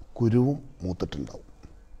ഉള്ളിലുള്ള കുരുവും മൂത്തിട്ടുണ്ടാവും.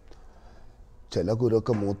 ചില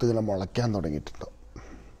കുരുവൊക്കെ മൂത്ത് ഇങ്ങനെ മുളയ്ക്കാൻ തുടങ്ങിയിട്ടുണ്ടാവും.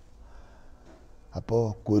 അപ്പോൾ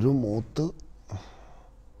കുരു മൂത്ത്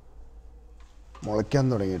മുളയ്ക്കാൻ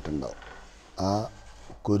തുടങ്ങിയിട്ടുണ്ടാവും. ആ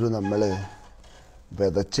കുരു നമ്മൾ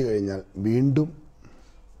വിതച്ച് കഴിഞ്ഞാൽ വീണ്ടും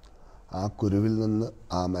ആ കുരുവിൽ നിന്ന്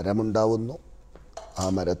ആ മരമുണ്ടാവുന്നു. ആ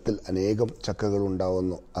മരത്തിൽ അനേകം ചക്കകൾ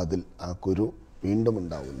ഉണ്ടാവുന്നു. അതിൽ ആ കുരു വീണ്ടും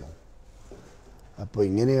ഉണ്ടാവുന്നു. അപ്പോൾ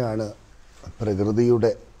ഇങ്ങനെയാണ്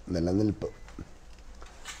പ്രകൃതിയുടെ നിലനിൽപ്പ്.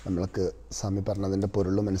 നമ്മൾക്ക് സ്വാമി പറഞ്ഞതിൻ്റെ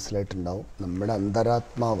പൊരുൾ മനസ്സിലായിട്ടുണ്ടാവും. നമ്മുടെ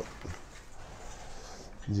അന്തരാത്മാവ്,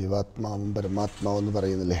 ജീവാത്മാവും പരമാത്മാവും എന്ന്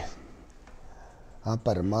പറയുന്നില്ലേ, ആ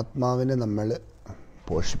പരമാത്മാവിനെ നമ്മൾ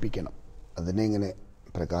പോഷിപ്പിക്കണം, അതിനെ ഇങ്ങനെ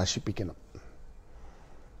പ്രകാശിപ്പിക്കണം.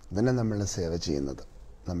 അതിനെ നമ്മൾ സേവ ചെയ്യുന്നത്.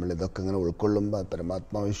 നമ്മളിതൊക്കെ ഇങ്ങനെ ഉൾക്കൊള്ളുമ്പോൾ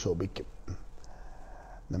പരമാത്മാവ് ശോഭിക്കും.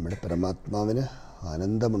 നമ്മുടെ പരമാത്മാവിന്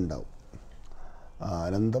ആനന്ദമുണ്ടാവും. ആ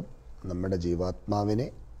ആനന്ദം നമ്മുടെ ജീവാത്മാവിനെ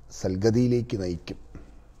സൽഗതിയിലേക്ക് നയിക്കും.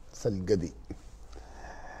 സൽഗതി,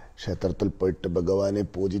 ക്ഷേത്രത്തിൽ പോയിട്ട് ഭഗവാനെ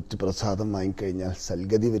പൂജിച്ച് പ്രസാദം വാങ്ങിക്കഴിഞ്ഞാൽ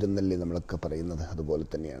സൽഗതി വരുന്നല്ലേ നമ്മളൊക്കെ പറയുന്നത്. അതുപോലെ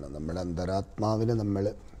തന്നെയാണ് നമ്മുടെ അന്തരാത്മാവിനെ നമ്മൾ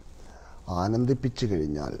ആനന്ദിപ്പിച്ചു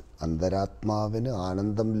കഴിഞ്ഞാൽ, അന്തരാത്മാവിന്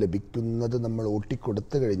ആനന്ദം ലഭിക്കുന്നത് നമ്മൾ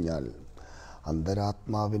ഊട്ടിക്കൊടുത്തു കഴിഞ്ഞാൽ,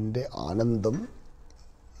 അന്തരാത്മാവിൻ്റെ ആനന്ദം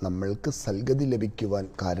നമ്മൾക്ക് സൽഗതി ലഭിക്കുവാൻ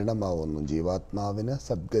കാരണമാവുന്നു. ജീവാത്മാവിന്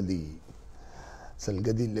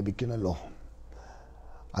സൽഗതി ലഭിക്കണമല്ലോ.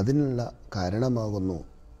 അതിനുള്ള കാരണമാകുന്നു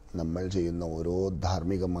നമ്മൾ ചെയ്യുന്ന ഓരോ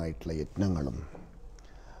ധാർമ്മികമായിട്ടുള്ള യത്നങ്ങളും.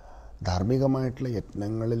 ധാർമ്മികമായിട്ടുള്ള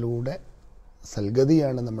യത്നങ്ങളിലൂടെ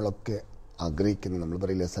സൽഗതിയാണ് നമ്മളൊക്കെ ആഗ്രഹിക്കുന്നത്. നമ്മൾ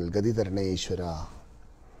പറയില്ലേ, സൽഗതി തരണേ ഈശ്വര.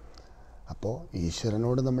 അപ്പോൾ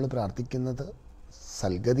ഈശ്വരനോട് നമ്മൾ പ്രാർത്ഥിക്കുന്നത്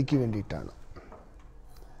സൽഗതിക്ക് വേണ്ടിയിട്ടാണ്.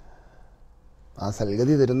 ആ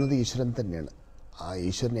സൽഗതി തരുന്നത് ഈശ്വരൻ തന്നെയാണ്. ആ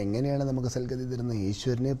ഈശ്വരൻ എങ്ങനെയാണ് നമുക്ക് സൽഗതി തരുന്നത്?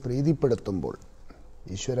 ഈശ്വരനെ പ്രീതിപ്പെടുത്തുമ്പോൾ.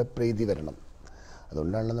 ഈശ്വരപ്രീതി വരണം.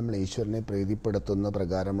 അതുകൊണ്ടാണ് നമ്മൾ ഈശ്വരനെ പ്രീതിപ്പെടുത്തുന്ന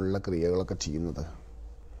പ്രകാരമുള്ള ക്രിയകളൊക്കെ ചെയ്യുന്നത്.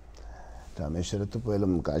 രാമേശ്വരത്ത്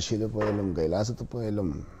പോയാലും കാശിയിൽ പോയാലും കൈലാസത്ത് പോയാലും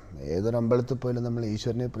ഏതൊരു അമ്പലത്തിൽ പോയാലും നമ്മൾ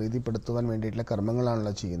ഈശ്വരനെ പ്രീതിപ്പെടുത്തുവാൻ വേണ്ടിയിട്ടുള്ള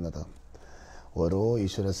കർമ്മങ്ങളാണല്ലോ ചെയ്യുന്നത്. ഓരോ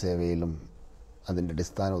ഈശ്വര സേവയിലും അതിൻ്റെ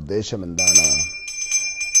അടിസ്ഥാന ഉദ്ദേശം എന്താണ്?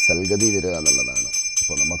 സൽഗതി വരിക എന്നുള്ളതാണ്.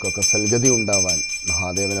 അപ്പോൾ നമുക്കൊക്കെ സൽഗതി ഉണ്ടാവാൻ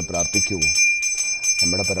മഹാദേവനെ പ്രാർത്ഥിക്കൂ.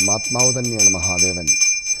 നമ്മുടെ പരമാത്മാവ് തന്നെയാണ് മഹാദേവൻ.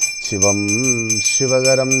 ശിവം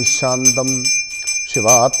ശിവകരം ശാന്തം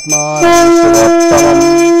ശിവാത്മാനം ശിവോത്തമം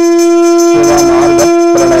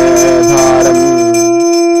ശിവമാർഗപ്രണയധാരം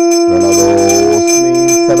പ്രണതോസ്മി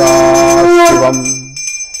സദാശിവം.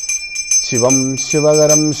 ശിവം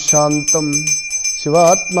ശിവകരം ശാന്തം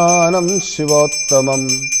ശിവാത്മാനം ശിവോത്തമം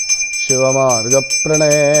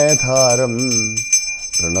ശിവമാർഗപ്രണയധാരം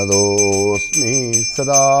പ്രണതോസ്മി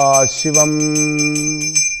സദാശിവം.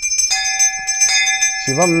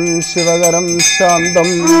 ശിവം ശിവകരം ശാന്തം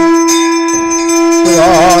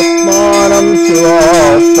ശിവാത്മാനം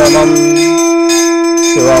ശിവോത്തമം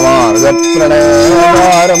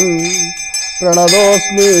ശിവമാർഗപ്രണയധാരം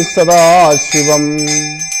പ്രണതോസ്മി സദാശിവം.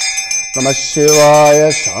 നമഃ ശിവായ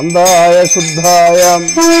ശാന്തായ ശുദ്ധായ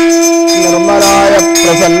നിർമ്മലായ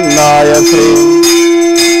പ്രസന്നായ ശ്രീ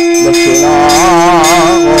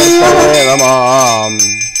ദക്ഷിണാമൂർത്തയേ നമഃ.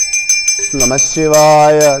 നമഃ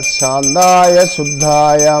ശിവായ ശാന്തായ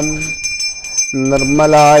ശുദ്ധായ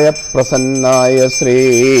നിർമ്മലായ പ്രസന്നായ ശ്രീ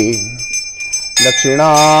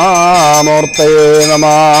ദക്ഷിണാമൂർത്തയേ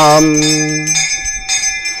നമഃ.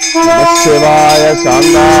 നമഃ ശിവായ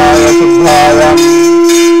ശാന്തായ ശുദ്ധായ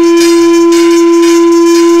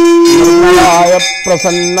നിർമ്മലായ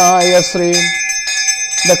പ്രസന്നായ ശ്രീ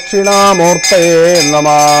ദക്ഷിണാമൂർത്തയേ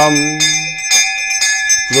നമഃ.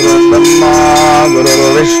 ഗുരുർബ്രഹ്മ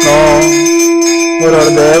ഗുരുർവിഷ്ണു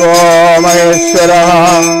ഗുരുർദേവോ മഹേശ്വരഃ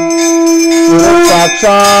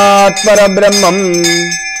ഗുരുസാക്ഷാത് പരബ്രഹ്മം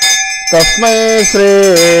തസ്മൈ ശ്രീ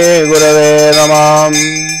ഗുരവേ നമഃ.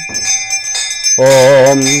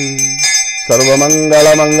 ഓം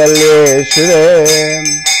സർവമംഗളമംഗല്യേ ശിവേ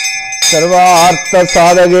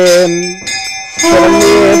സർവാർത്ഥസാധകേ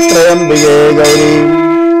ശരണ്യേ ത്രയംബികേ ഗൗരി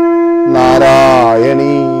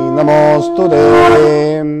നാരായണീ നമോസ്തുതേ.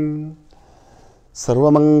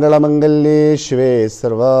 സർവമംഗളമംഗല്യേ ശിവേ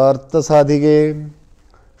സർവാർത്ഥസാധികേ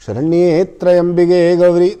ശരണ്യേ ത്രയംബികേ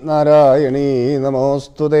ഗൗരി നാരായണീ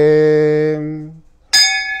നമോസ്തുതേ.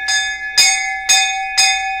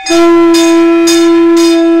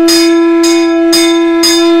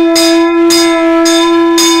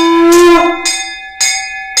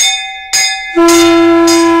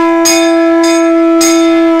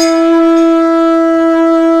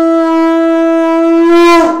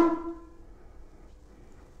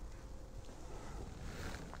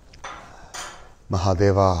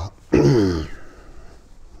 மகாதேவா,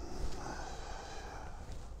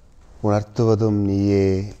 உணர்த்துவதும் நீயே,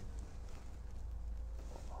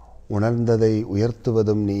 உணர்ந்ததை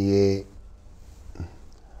உயர்த்துவதும் நீயே,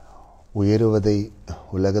 உயருவதை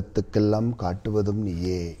உலகத்துக்கெல்லாம் காட்டுவதும்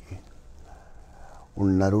நீயே.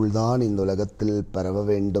 உன் அருள்தான் இந்த உலகத்தில் பரவ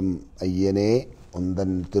வேண்டும் ஐயனே.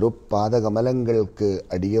 உந்தன் திருப்பாத கமலங்களுக்கு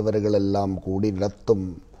அடியவர்களெல்லாம் கூடி நடத்தும்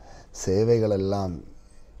சேவைகளெல்லாம்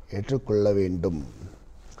ஏற்றுக்கொள்ள வேண்டும்.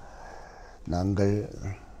 நாங்கள்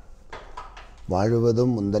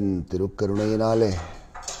வாழுவதும் உந்தன் திருக்கருணையினாலே,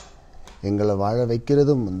 எங்களை வாழ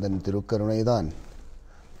வைக்கிறதும் உந்தன் திருக்கருணைதான்.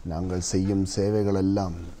 நாங்கள் செய்யும்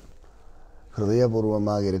சேவைகளெல்லாம்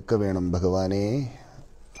ஹிருதயபூர்வமாக இருக்க வேணும் பகவானே.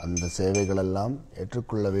 அந்த சேவைகளெல்லாம்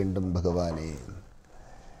ஏற்றுக்கொள்ள வேண்டும் பகவானே.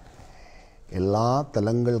 எல்லா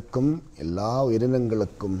தலங்களுக்கும் எல்லா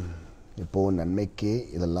உயிரினங்களுக்கும் இப்போ நன்மைக்கே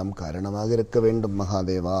இதெல்லாம் காரணமாக இருக்க வேண்டும்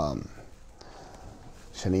மகாதேவா.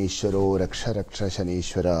 சனீஸ்வரோ ரக்ஷ ரக்ஷ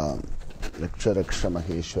சனீஸ்வரா, ரக்ஷ ரக்ஷ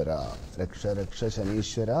மகேஸ்வரா, ரக்ஷ ரக்ஷ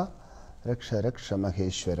சனீஸ்வரா, ரக்ஷ ரக்ஷ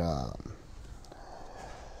மகேஸ்வரா.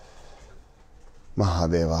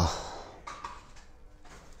 மகாதேவா,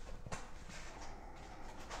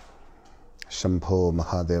 ശംഭോ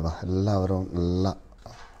മഹാദേവ. എല്ലാവരും നല്ല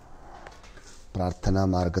പ്രാർത്ഥനാ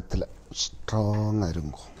മാർഗത്തിൽ ஸ்ட்ராங்காக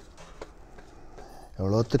இருக்கும்.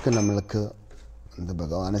 எவ்வளோத்துக்கு நம்மளுக்கு இந்த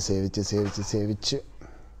பகவானை சேவித்து சேவித்து சேவித்து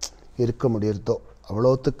இருக்க முடியறதோ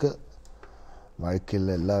அவ்வளோத்துக்கு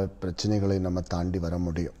வாழ்க்கையில் எல்லா பிரச்சனைகளையும் நம்ம தாண்டி வர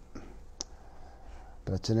முடியும்.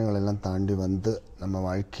 பிரச்சனைகளெல்லாம் தாண்டி வந்து நம்ம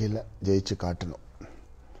வாழ்க்கையில் ஜெயிச்சு காட்டணும்.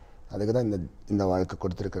 அதுக்கு தான் இந்த வாழ்க்கை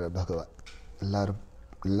கொடுத்துருக்கிற பகவான். எல்லாரும்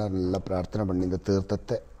நல்லா பிரார்த்தனை பண்ணி இந்த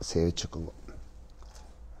தீர்த்தத்தை சேவிச்சுக்குங்க.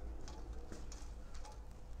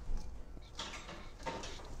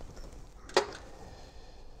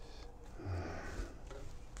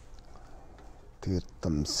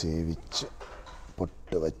 தீர்த்தம் சேவிச்சு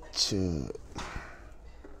பொட்டு வச்சு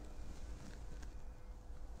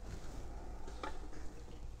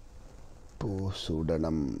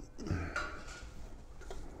பூசூடனம்.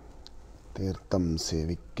 തീർത്ഥം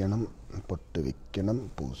സേവിക്കണം, പൊട്ട് വയ്ക്കണം,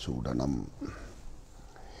 പൂസൂടണം.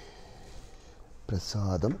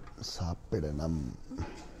 പ്രസാദം സാപ്പിടണം,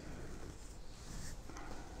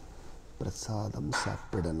 பிரசாதம்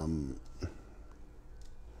சாப்பிடணும்.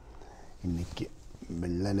 இன்னைக்கு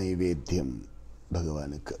வெள்ள நைவேத்தியம்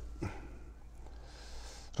பகவானுக்கு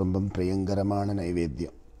ரொம்ப பிரியங்கரமான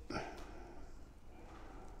நைவேத்தியம்.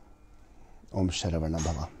 ஓம்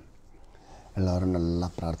சரவணபவா. எல்லாரும் நல்லா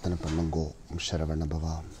பிரார்த்தனை பண்ணுங்கோ. ஓம்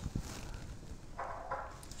சரவணபவா.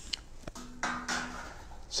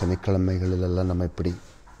 சனிக்கிழமைகளிலெல்லாம் நம்ம இப்படி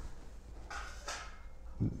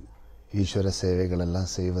ஈஸ்வர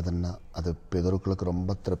சேவைகளெல்லாம் செய்வதுன்னா அது பிதர்களுக்கு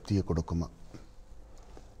ரொம்ப திருப்தியை கொடுக்குமா.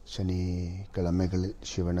 சனிக்கிழமைகளில்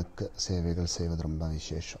சிவனுக்கு சேவைகள் செய்வது ரொம்ப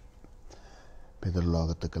விசேஷம்.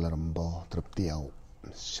 பிதர்லோகத்துக்கெல்லாம் ரொம்ப திருப்தியாகும்.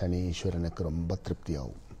 சனீஸ்வரனுக்கு ரொம்ப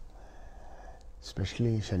திருப்தியாகும்.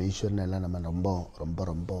 எஸ்பெஷலி சனீஸ்வரனெல்லாம் நம்ம ரொம்ப ரொம்ப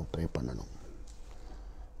ரொம்ப ப்ரே பண்ணணும்.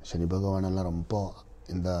 சனி பகவானெல்லாம் ரொம்ப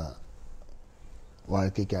இந்த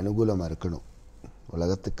வாழ்க்கைக்கு அனுகூலமாக இருக்கணும்,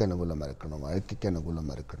 உலகத்துக்கு அனுகூலமாக இருக்கணும், வாழ்க்கைக்கு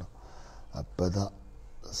அனுகூலமாக இருக்கணும். அப்போ தான்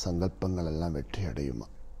சங்கல்பங்கள் எல்லாம் வெற்றி அடையுமா.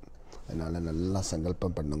 அதனால் நல்லா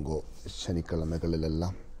சங்கல்பம் பண்ணுங்கோ.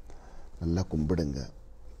 சனிக்கிழமைகளிலெல்லாம் நல்லா கும்பிடுங்க.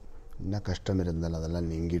 என்ன கஷ்டம் இருந்தாலும் அதெல்லாம்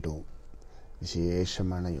நீங்கிடும்.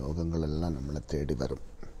 விசேஷமான யோகங்கள் எல்லாம் நம்மளை தேடி வரும்.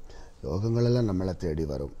 யோகங்களெல்லாம் நம்மளை தேடி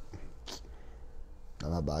வரும்.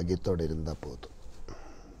 நம்ம பாக்கியத்தோடு இருந்தால் போதும்.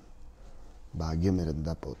 பாக்கியம்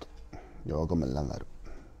இருந்தால் போதும், யோகமெல்லாம் வரும்.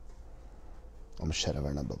 ஓம்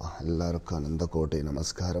சரவணபவா. எல்லாருக்கும் அனந்த கோட்டை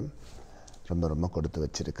நமஸ்காரம். ரொம்ப ரொம்ப கொடுத்து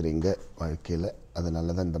வச்சிருக்கிறீங்க வாழ்க்கையில்.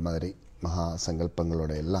 அதனால தான் இந்த மாதிரி மகா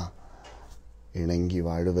சங்கல்பங்களோட எல்லாம் இணங்கி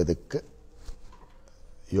வாழுவதுக்கு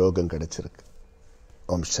யோகம் கிடைச்சிருக்கு.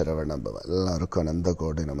 ஓம் சரவணபவா. எல்லாருக்கும் அனந்த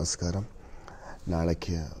கோட்டை நமஸ்காரம்.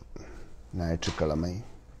 நாளைக்கு ஞாயிற்றுக்கிழமை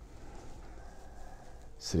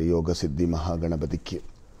ஸ்ரீ யோக சித்தி மகாகணபதிக்கு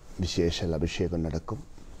விசேஷ அபிஷேகம் நடக்கும்.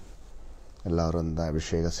 எல்லோரும் இந்த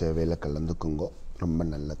அபிஷேக சேவையில் கலந்துக்குங்கோ. ரொம்ப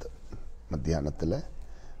நல்லது. மத்தியானத்தில்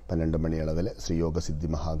 12 மணி அளவில் ஸ்ரீ யோக சித்தி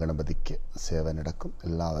மகாகணபதிக்கு சேவை நடக்கும்.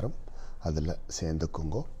 எல்லாரும் அதில்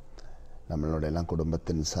சேர்ந்துக்குங்கோ. நம்மளோட எல்லாம்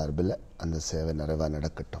குடும்பத்தின் சார்பில் அந்த சேவை நிறைவாக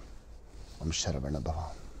நடக்கட்டும். ஓம் சரவணபவா.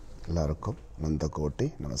 எல்லாருக்கும் நந்த கோட்டி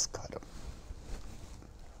நமஸ்காரம்.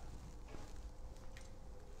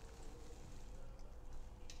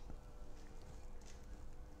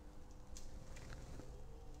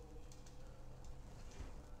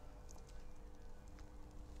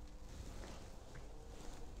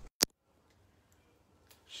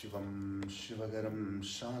 शिवं शिवगरं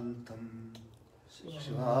शान्तं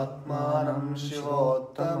शिवात्मानं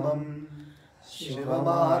शिवोत्तमं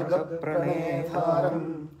शिवमार्गप्रणेतारं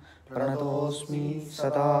प्रणतोऽस्मि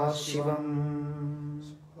सदा शिवम्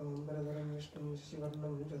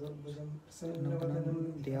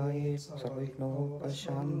ध्यायेत्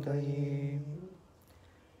सर्वविघ्नोपशान्तये.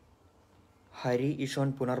 ഹരി ഇഷോൻ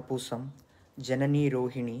പുനർപൂസം ജനനി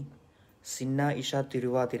രോഹിണി സിന്ന ഇഷ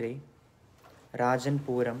തിരുവാതിരൈ രാജൻ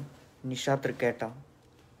പൂരം നിഷ തൃക്കേട്ട.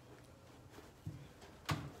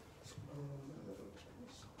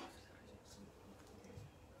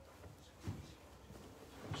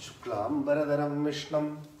 शुक्लाम्बरधरं विष्णुं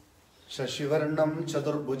शशिवर्णं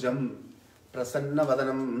चतुर्भुजं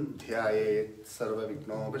प्रसन्नवदनं ध्यायेत्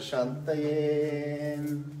सर्वविघ्नोपशान्तये.